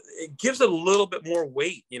it gives it a little bit more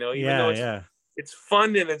weight, even though it's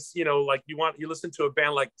fun, and it's, like you listen to a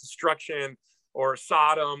band like Destruction or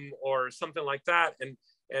Sodom or something like that, and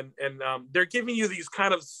they're giving you these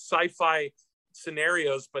kind of sci-fi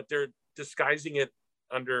scenarios, but they're disguising it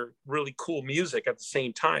under really cool music at the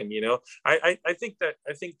same time. I think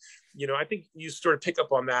you sort of pick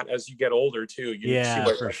up on that as you get older too.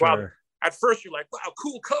 Wow, at first you're like, wow,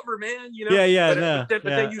 cool cover, man. But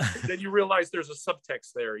then you realize there's a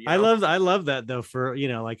subtext there. I love that though. For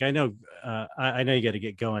like, I know you got to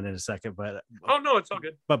get going in a second, but no, it's all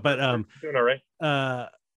good. But doing all right.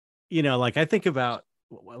 Like I think about,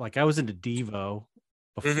 like, I was into Devo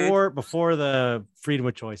before the Freedom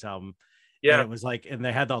of Choice album. And it was like, and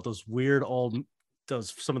they had all those weird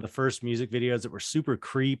some of the first music videos that were super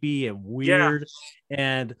creepy and weird.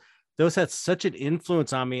 And those had such an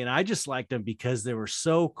influence on me, and I just liked them because they were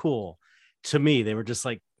so cool to me. They were just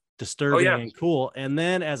like disturbing and cool. And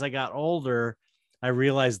then as I got older, I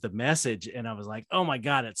realized the message, and I was like, oh my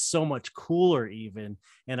God, it's so much cooler even.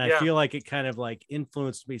 And I feel like it kind of like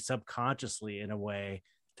influenced me subconsciously in a way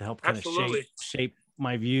to help kind of shape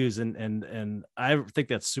my views. And I think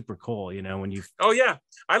that's super cool, when you. Oh yeah.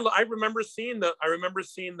 I remember seeing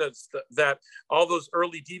that all those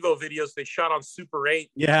early Devo videos they shot on Super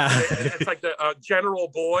 8. Yeah. It's like the General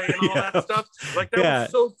Boy and all that stuff. Like that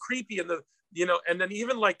was so creepy. And and then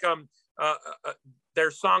even like, their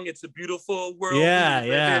song, "It's a Beautiful World."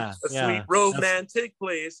 A sweet romantic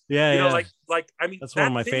place. Like I mean, that's one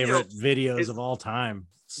of my favorite videos of all time.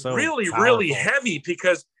 So really, powerful. really heavy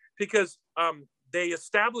because they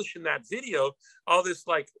establish in that video all this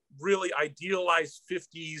like really idealized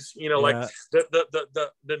 50s, like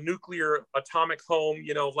the nuclear atomic home,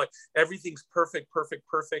 like everything's perfect,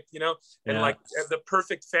 and like the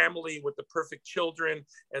perfect family with the perfect children,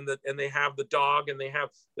 and they have the dog, and they have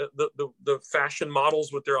the fashion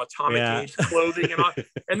models with their atomic age clothing and all.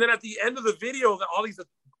 And then at the end of the video, all these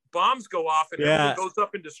bombs go off and everything goes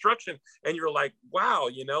up in destruction, and you're like, wow,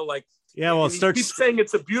 like. Well, he keeps saying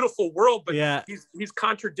it's a beautiful world, but he's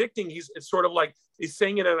contradicting. It's sort of like he's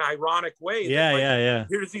saying it in an ironic way.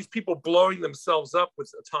 Here's these people blowing themselves up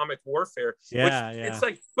with atomic warfare. It's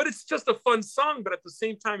like, but it's just a fun song. But at the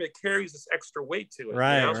same time, it carries this extra weight to it.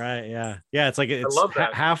 Right. It's like it's I love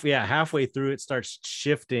that. halfway through it starts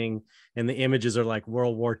shifting, and the images are like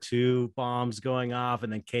World War II bombs going off,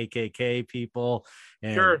 and then KKK people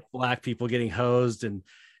and black people getting hosed, and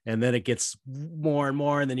and then it gets more and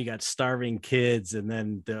more, and then you got starving kids, and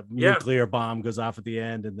then the nuclear bomb goes off at the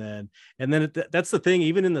end, and then that's the thing.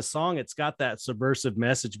 Even in the song, it's got that subversive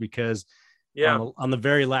message, because on the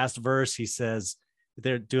very last verse, he says,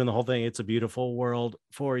 they're doing the whole thing, it's a beautiful world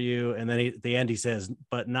for you, and then at the end he says,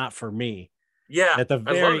 but not for me. At the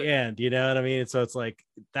very end, you know what I mean? So it's like,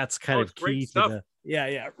 that's kind of key to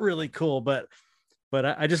the really cool. But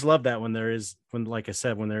I just love that when like I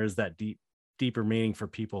said, when there is that deeper meaning for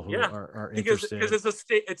people who are interested. Because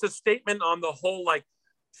it's a statement on the whole, like,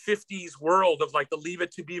 50s world of, like, the Leave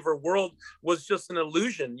It to Beaver world was just an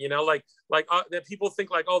illusion, you know, like that people think,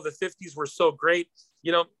 like, oh, the 50s were so great.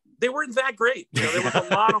 You know, they weren't that great. You know, there was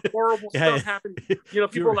a lot of horrible stuff happening. You know,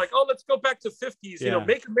 people were like, oh, let's go back to 50s, you know,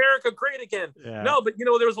 make America great again. No, but, you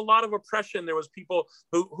know, there was a lot of oppression. There was people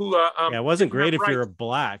who it wasn't great if you're a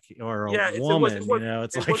black or a woman, you know,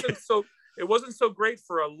 it wasn't so great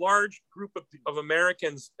for a large group of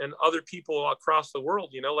Americans and other people across the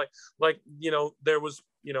world, you know, like, you know, there was,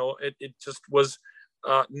 you know, it just was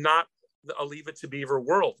not a Leave It to Beaver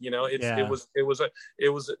world, you know. It was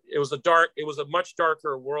a much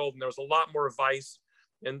darker world, and there was a lot more vice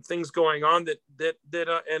and things going on that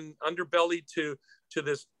and underbelly to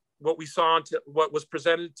this, what we saw, what was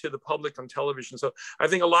presented to the public on television. So I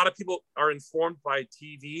think a lot of people are informed by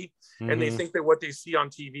TV, and they think that what they see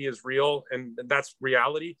on TV is real, and that's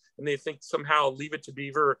reality. And they think somehow Leave It to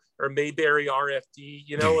Beaver or Mayberry RFD,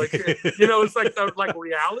 you know, like, you know, it's like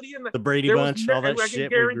reality. And the Brady Bunch, all that shit. I can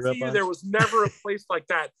guarantee you there was never a place like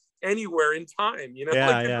that anywhere in time, you know.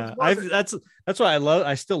 That's why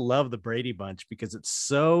I still love the Brady Bunch, because it's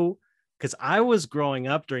so, because I was growing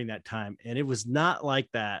up during that time, and it was not like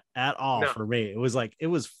that at all for me. It was like, it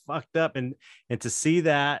was fucked up, and to see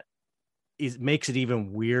that makes it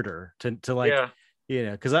even weirder to like, you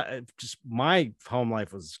know, because my home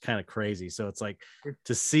life was kind of crazy. So it's like,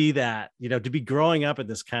 to see that, you know, to be growing up in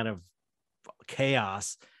this kind of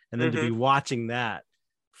chaos, and then to be watching that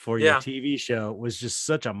for your TV show was just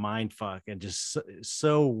such a mind fuck, and just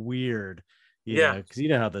so weird. You know, because you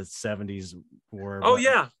know how the 70s were. Oh,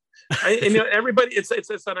 yeah. And you know, everybody, it's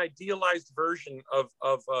an idealized version of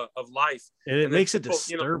life, and it makes it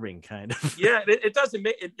disturbing, you know, kind of. It does.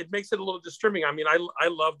 It makes it a little disturbing. I mean, I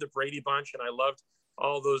loved the Brady Bunch, and I loved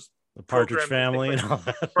all those, the Partridge Family, and all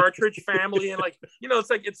that. Partridge Family, and, like, you know,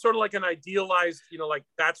 it's sort of like an idealized, you know, like,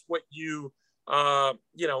 that's what you know,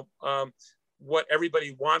 what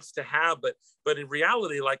everybody wants to have, but in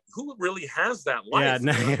reality, like, who really has that life?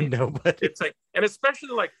 Nobody. It's like, and especially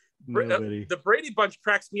like, the Brady Bunch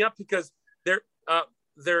cracks me up, because they're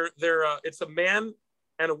it's a man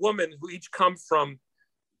and a woman who each come from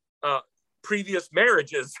previous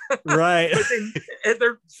marriages, right?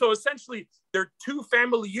 So essentially they're two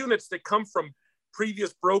family units that come from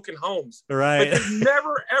previous broken homes, right? But they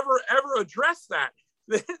never ever address that.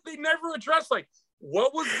 They never address, like,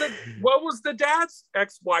 what was the dad's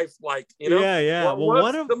ex-wife like, you know?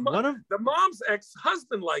 One of the mom's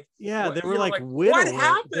ex-husband like? They were like, like, widowers. what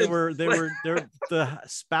happened? The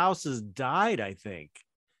spouses died, I think.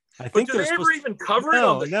 But do they ever even cover it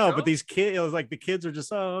on the show? But these kids, it was like, the kids are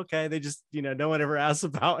just, oh, okay. They just, you know, no one ever asks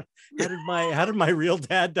about how did my real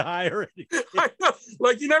dad die or anything. I know.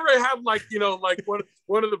 Like, you never have, like, you know, like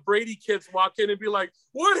one of the Brady kids walk in and be like,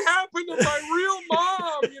 what happened to my real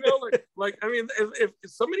mom? You know, like I mean, if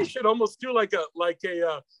somebody should almost do like a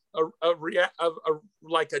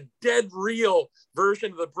dead real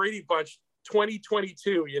version of the Brady Bunch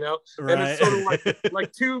 2022, you know, right. And it's sort of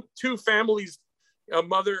like two families, a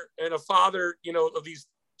mother and a father, you know, of these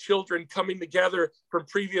children coming together from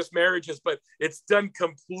previous marriages, but it's done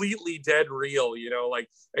completely dead real, you know, like,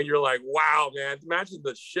 and you're like, wow, man, imagine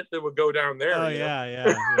the shit that would go down there. Oh,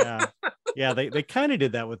 yeah. They kind of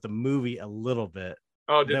did that with the movie a little bit.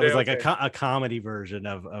 Oh, did that they? Was like a comedy version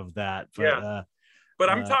of that. But, but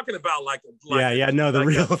I'm talking about like the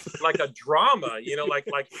real like a drama, you know, like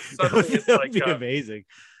suddenly it's like be amazing.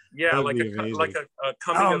 Yeah, like a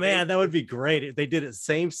coming. Oh man, that would be great. If they did it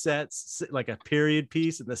same sets, like a period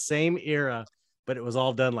piece in the same era, but it was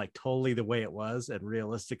all done like totally the way it was and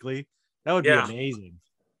realistically. That would be amazing.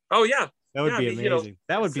 Oh yeah, that would be amazing. You know,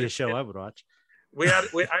 that would be a show I would watch.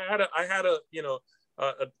 I had a you know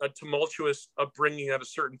a tumultuous upbringing at a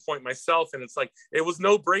certain point myself, and it's like it was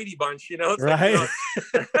no Brady Bunch, you know. It's right. Like,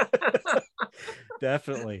 you know.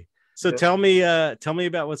 Definitely. So tell me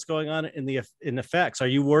about what's going on in the effects. Are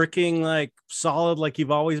you working like solid like you've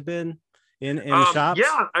always been in shops?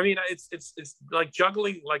 Yeah, I mean it's like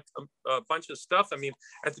juggling like a bunch of stuff. I mean,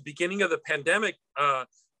 at the beginning of the pandemic,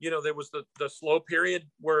 you know, there was the slow period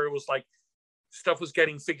where it was like stuff was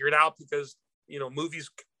getting figured out because, you know, movies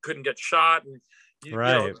couldn't get shot, and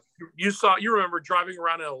Right. You remember driving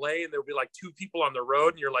around in LA and there would be like two people on the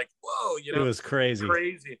road and you're like, whoa, it was crazy.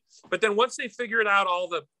 But then once they figured out all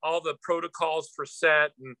the protocols for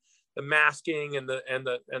set and the masking and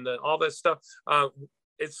the all that stuff,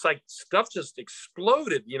 it's like stuff just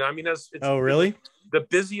exploded. I mean, it's really the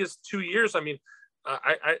busiest 2 years. I mean,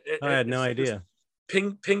 I had no idea.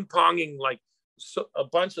 Ping ponging like a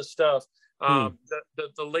bunch of stuff.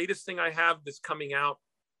 The latest thing I have that's coming out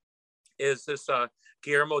is this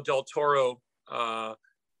Guillermo del Toro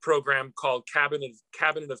program called Cabinet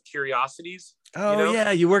of Curiosities. Oh,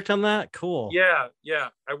 yeah, you worked on that? Cool. Yeah,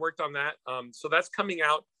 I worked on that. So that's coming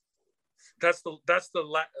out. That's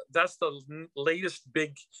the latest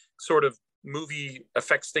big sort of movie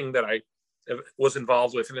effects thing that I was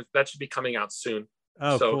involved with, and that should be coming out soon.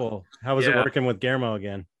 Oh, so, cool. How was it working with Guillermo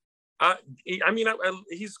again?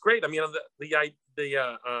 He's great. I mean,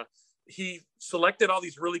 he selected all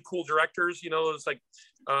these really cool directors. It's like,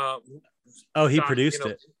 he produced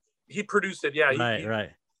it. He produced it. Yeah.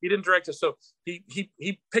 Right. He didn't direct it. So he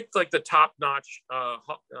picked like the top notch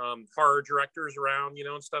horror directors around,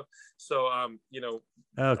 and stuff. So,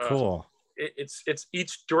 oh, cool. It's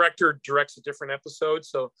each director directs a different episode.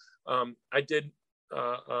 So, I did,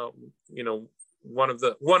 one of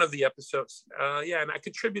the episodes. And I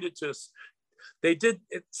contributed to this. They did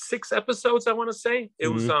 6 episodes, I want to say. It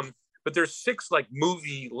was but there's 6 like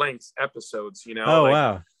movie length episodes, Oh,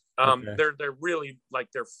 wow. Okay. They're really like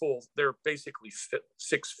they're basically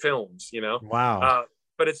 6 films, Wow.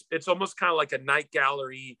 But it's almost kind of like a night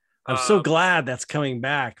gallery. I'm so glad that's coming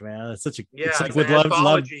back, man. It's such a it's like with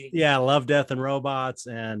Love, Death and Robots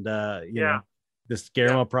and this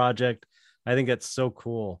Guillermo project. I think that's so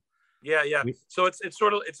cool. Yeah. So it's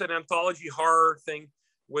an anthology horror thing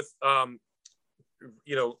with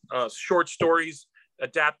short stories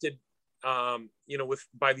adapted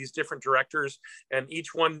by these different directors, and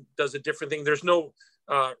each one does a different thing. There's no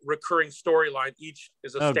recurring storyline. Each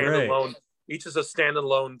is a standalone. Great. Each is a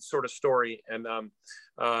standalone sort of story, and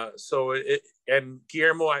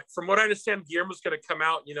Guillermo, from what I understand, Guillermo's going to come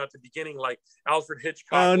out, at the beginning like Alfred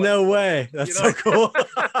Hitchcock. Oh, no way! That's so cool.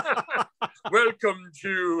 Welcome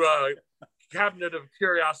to Cabinet of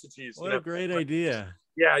Curiosities. What a great idea!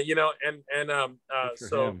 Yeah,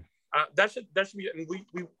 so. That should be, and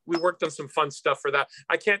we worked on some fun stuff for that.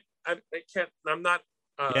 I'm not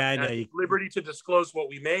at liberty to disclose what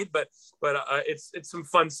we made, but it's some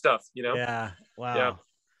fun stuff, Yeah. Wow. Yeah.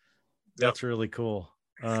 That's really cool.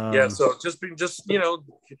 So just the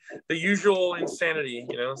usual insanity,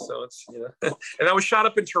 so it's and that was shot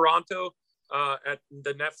up in Toronto at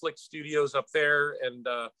the Netflix studios up there, and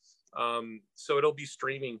so it'll be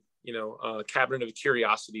streaming. Cabinet of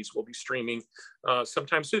Curiosities will be streaming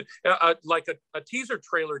sometime soon. Like a teaser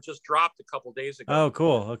trailer just dropped a couple days ago. Oh,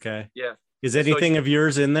 cool. Okay. Yeah. Is anything of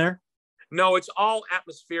yours in there? No, it's all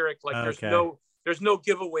atmospheric. Like there's no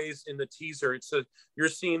giveaways in the teaser. You're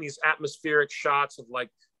seeing these atmospheric shots of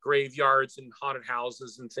like graveyards and haunted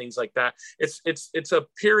houses and things like that. It's a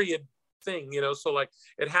period thing, so like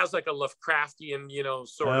it has like a Lovecraftian,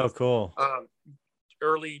 sort of cool.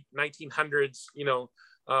 Early 1900s,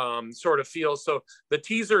 sort of feel. So the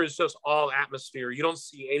teaser is just all atmosphere. You don't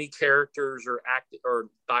see any characters or act or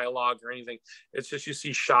dialogue or anything. It's just you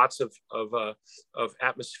see shots of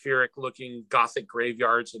atmospheric looking Gothic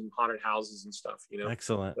graveyards and haunted houses and stuff.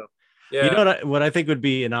 Excellent. So, yeah. You know what I think would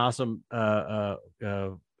be an awesome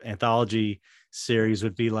anthology series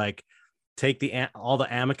would be like take all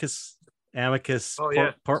the Amicus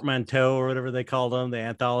portmanteau or whatever they call them, the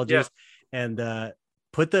anthologies, and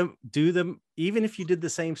do them, even if you did the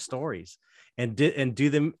same stories and do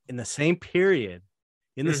them in the same period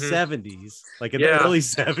in the 70s, like in the early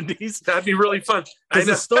 70s. That'd be really fun. Because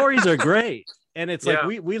the stories are great. And it's like,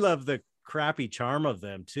 we love the crappy charm of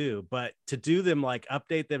them too, but to do them, like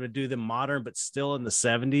update them and do them modern, but still in the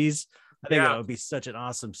 70s, I think that would be such an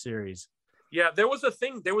awesome series. Yeah, there was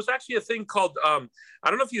actually a thing called, I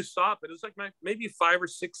don't know if you saw it, but it was like maybe 5 or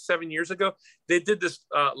 6, 7 years ago. They did this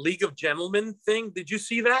League of Gentlemen thing. Did you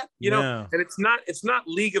see that? No. And it's not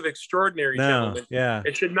League of Extraordinary Gentlemen. Yeah.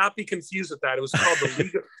 It should not be confused with that. It was called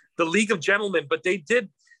the League of Gentlemen, but they did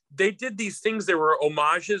these things. There were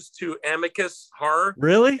homages to Amicus horror.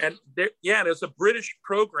 Really? And it was a British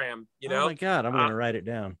program, Oh my God, I'm going to write it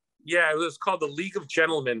down. Yeah, it was called the League of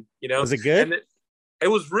Gentlemen, Was it good? And it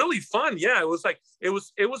was really fun. Yeah, it was like it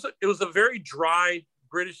was a very dry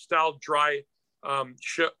British style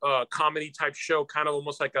show, comedy type show, kind of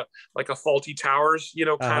almost like a Faulty Towers,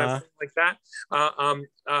 kind of thing like that.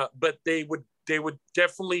 But they would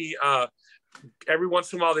definitely every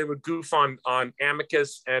once in a while they would goof on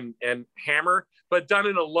Amicus and Hammer, but done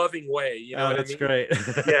in a loving way. You know what I mean? That's great.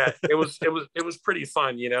 Yeah, it was pretty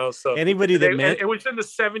fun, you know. So anybody that it was in the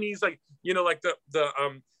 70s, like, you know, like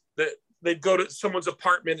the they'd go to someone's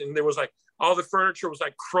apartment and there was like all the furniture was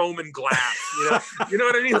like chrome and glass, you know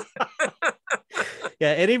what I mean? Yeah,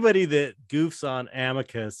 anybody that goofs on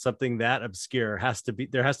Amicus, something that obscure,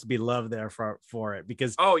 there has to be love there for it,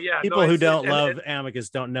 because people who don't love Amicus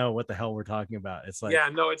don't know what the hell we're talking about. It's like, yeah,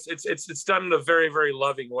 no, it's done in a very, very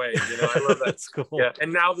loving way. You know, I love that. That's cool. Yeah,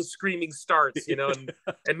 and now the screaming starts, you know,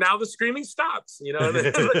 and now the screaming stops, you know.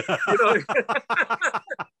 You know?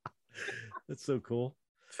 That's so cool.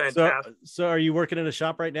 Fantastic. So are you working in a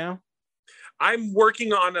shop right now? I'm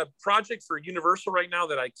working on a project for Universal right now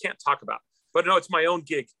that I can't talk about. But no, it's my own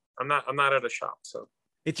gig. I'm not at a shop. So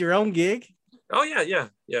it's your own gig? Oh yeah.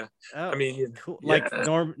 Oh, I mean, cool. Like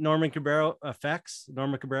Norman Cabrera effects,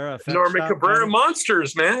 Norman Cabrera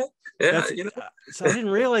Monsters, man. Yeah, you know. So I didn't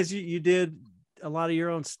realize you did a lot of your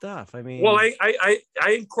own stuff. I mean, well, I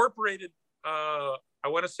incorporated. I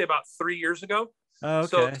want to say about 3 years ago. Oh,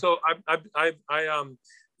 okay. So I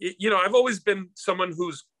you know, I've always been someone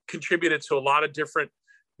who's contributed to a lot of different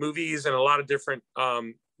movies and a lot of different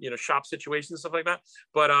you know, shop situations and stuff like that.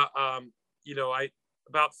 But you know,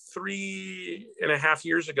 about 3.5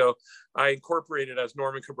 years ago, I incorporated as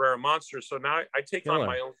Norman Cabrera Monsters. So now I take on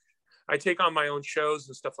my own shows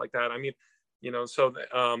and stuff like that. I mean, you know, so the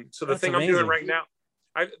That's thing amazing. I'm doing right now,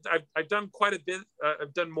 I've done quite a bit.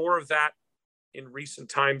 I've done more of that in recent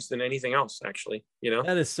times than anything else, actually. You know,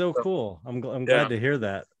 that is so cool. I'm glad to hear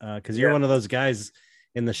that, because you're one of those guys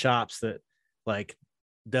in the shops that like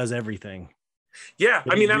does everything. Yeah,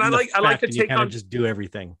 I mean, and I like to take on, just do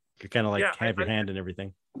everything. You kind of like have your hand in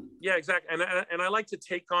everything. Yeah, exactly. And I like to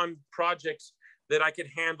take on projects that I can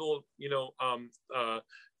handle, you know,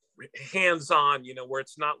 hands-on, you know, where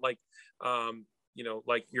it's not like, you know,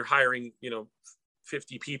 like you're hiring, you know,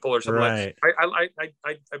 50 people or something. Right.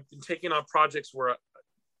 I've been taking on projects where,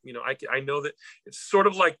 you know, I know that it's sort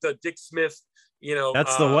of like the Dick Smith, you know.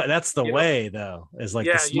 That's the way though, is like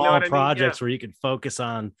the small projects where you can focus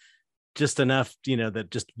on just enough, you know,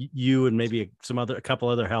 that just you and maybe a couple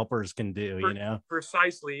other helpers can do, you know.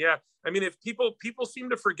 Precisely. Yeah. I mean, if people seem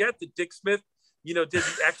to forget that Dick Smith, you know, did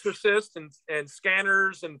The Exorcist and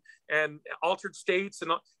Scanners and Altered States,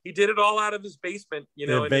 and he did it all out of his basement, you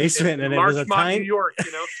know, and it was a tiny New York,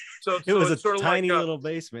 you know. So it was a tiny little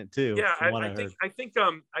basement too. Yeah, I think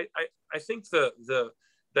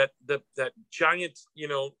that giant, you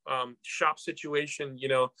know, shop situation, you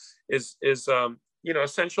know, is you know,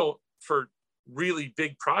 essential for really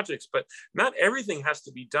big projects, but not everything has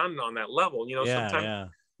to be done on that level, you know. Sometimes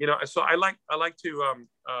you know, so I like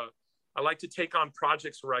to take on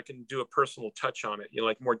projects where I can do a personal touch on it, you know,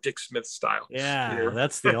 like more Dick Smith style. Yeah, you know?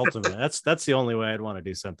 That's the ultimate. That's the only way I'd want to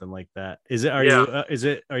do something like that. Do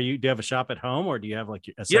you have a shop at home, or do you have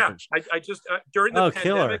like a separate? Yeah, I just during the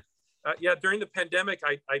pandemic. Killer. During the pandemic,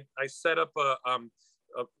 I set up a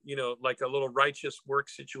you know, like a little righteous work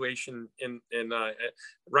situation in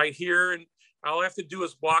right here, and all I have to do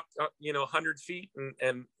is walk you know, 100 feet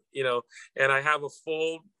and you know, and I have a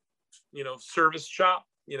full, you know, service shop,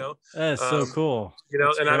 you know. That's so cool, you know.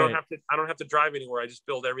 That's and great. I don't have to drive anywhere. I just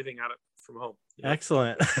build everything out from home, you know?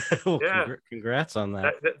 Excellent. Well, congrats on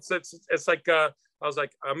that. It's like I was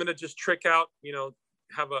like, I'm gonna just trick out, you know,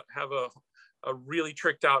 have a really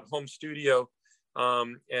tricked out home studio,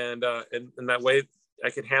 and that way I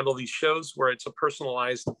can handle these shows where it's a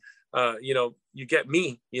personalized, you know, you get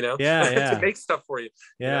me, you know, to make stuff for you.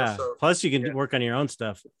 Yeah. You know, so, plus you can work on your own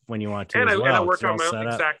stuff when you want to. And I work on my own.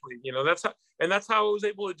 Exactly. You know, that's how I was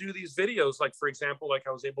able to do these videos. Like, for example, like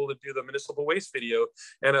I was able to do the municipal waste video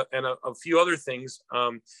and a few other things,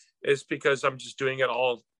 is because I'm just doing it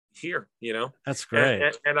all here, you know. That's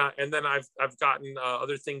great. And then I've gotten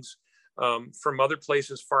other things from other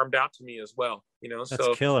places farmed out to me as well, you know.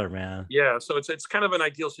 That's killer, man. Yeah, so it's kind of an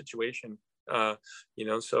ideal situation, you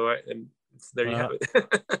know. So there you have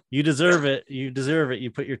it. You deserve it.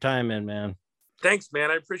 You put your time in, man. Thanks, man.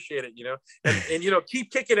 I appreciate it, you know. And you know,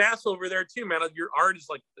 keep kicking ass over there too, man. Your art is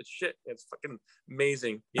like the shit. It's fucking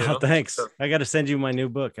amazing, you know? Thanks. So, I got to send you my new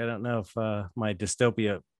book. I don't know if my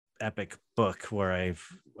dystopia epic book, where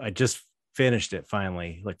I just finished it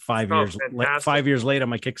finally, like 5 years, like 5 years late on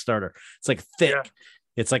my Kickstarter. It's like thick. Yeah.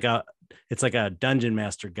 It's like a dungeon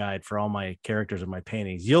master guide for all my characters and my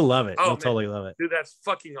paintings. You'll love it. You'll totally love it, dude. That's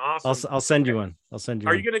fucking awesome. I'll send you one.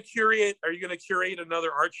 Are you gonna curate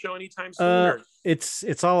another art show anytime soon?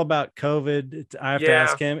 It's all about COVID. I have to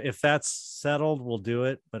ask him if that's settled. We'll do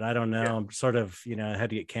it, but I don't know. I'm sort of, you know, I had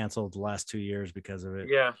to get canceled the last 2 years because of it.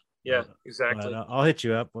 Yeah. Yeah, exactly. But, I'll hit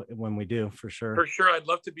you up when we do, for sure. For sure, I'd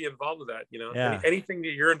love to be involved with that. Anything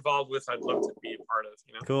that you're involved with, I'd love to be a part of.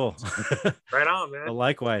 Cool. Right on, man. Well,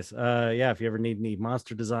 likewise. If you ever need any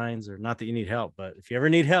monster designs, or not that you need help, but if you ever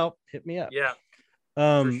need help, hit me up. Yeah.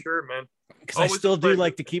 For sure, man. Because I still do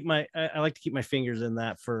like to keep I like to keep my fingers in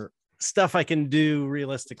that for stuff I can do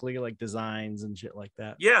realistically, like designs and shit like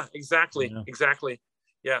that. Yeah, exactly. Exactly.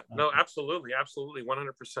 Yeah, no, absolutely.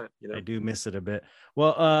 100%. I do miss it a bit.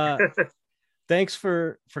 Well, thanks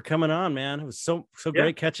for coming on, man. It was so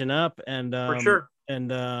great catching up, and for sure.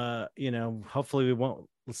 And hopefully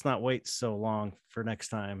let's not wait so long for next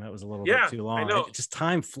time. That was a little bit too long. I know. Just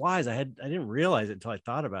time flies. I didn't realize it until I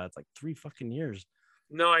thought about it. It's like 3 fucking years.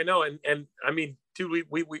 No, I know. And I mean, dude,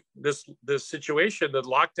 we this situation, the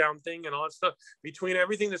lockdown thing and all that stuff, between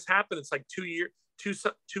everything that's happened, it's like 2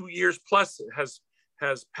 years plus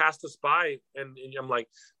has passed us by. And I'm like,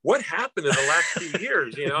 what happened in the last 2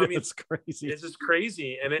 years? I mean, it's crazy. It's just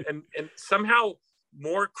crazy. And somehow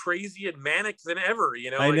more crazy and manic than ever,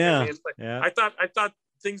 I know. I thought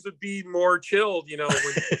things would be more chilled, when,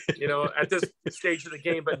 at this stage of the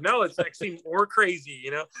game, but no, it's actually more crazy,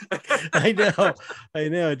 I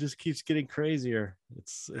know. It just keeps getting crazier.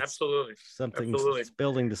 It's absolutely something. It's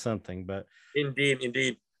building to something, but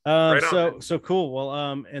indeed. Right so cool.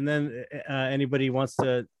 Well, and then anybody wants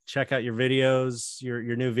to check out your videos,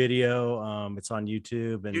 your new video, it's on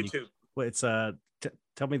YouTube and it's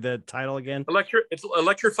tell me the title again. It's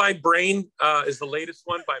Electrified Brain is the latest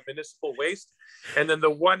one by Municipal Waste, and then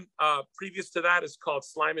the one previous to that is called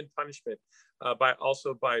Slime and Punishment by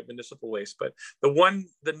Municipal Waste. But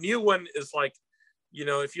the new one is like,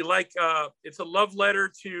 if you like, it's a love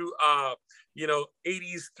letter to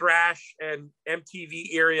 80s thrash and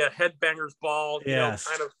MTV area headbangers ball,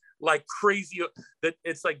 kind of like crazy. That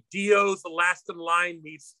it's like Dio's The Last in Line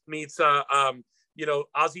meets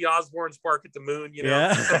Ozzy Osbourne's Bark at the Moon.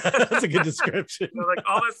 Yeah, that's a good description. Like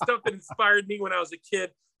all that stuff that inspired me when I was a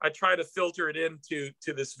kid, I try to filter it into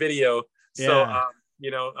this video. So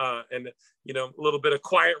and a little bit of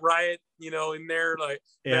Quiet Riot, in there, like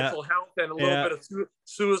mental health and a little bit of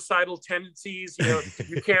suicidal tendencies.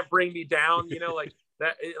 You can't bring me down. Like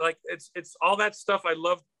that. Like it's all that stuff. I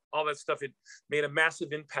love all that stuff. It made a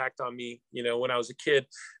massive impact on me, when I was a kid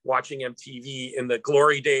watching MTV in the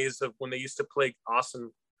glory days of when they used to play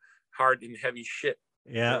awesome, hard and heavy shit.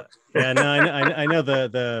 Yeah. Yeah. No, I know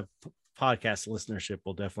the podcast listenership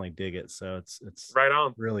will definitely dig it. So it's right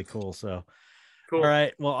on. Really cool. So cool. All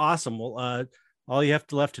right. Well, awesome. Well, all you have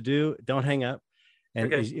left to do, don't hang up,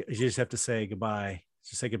 and you just have to say goodbye.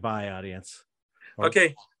 Just say goodbye, audience.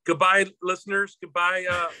 Okay. Goodbye, listeners. Goodbye,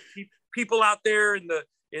 people out there in the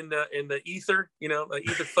ether, the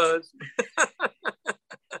ether fuzz.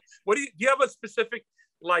 Do you have a specific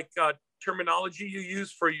terminology you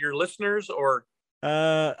use for your listeners, or?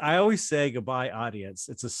 I always say goodbye, audience.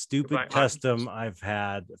 It's a stupid custom I've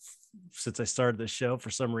had since I started the show for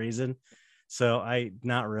some reason. So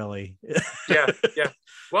not really. Yeah.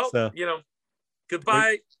 Well,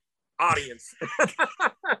 goodbye, audience.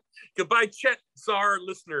 Goodbye, Chet Zar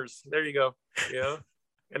listeners. There you go. Yeah.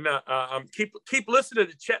 And keep listening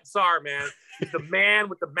to Chet Zar, man. He's the man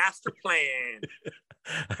with the master plan.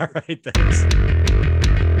 All right, thanks.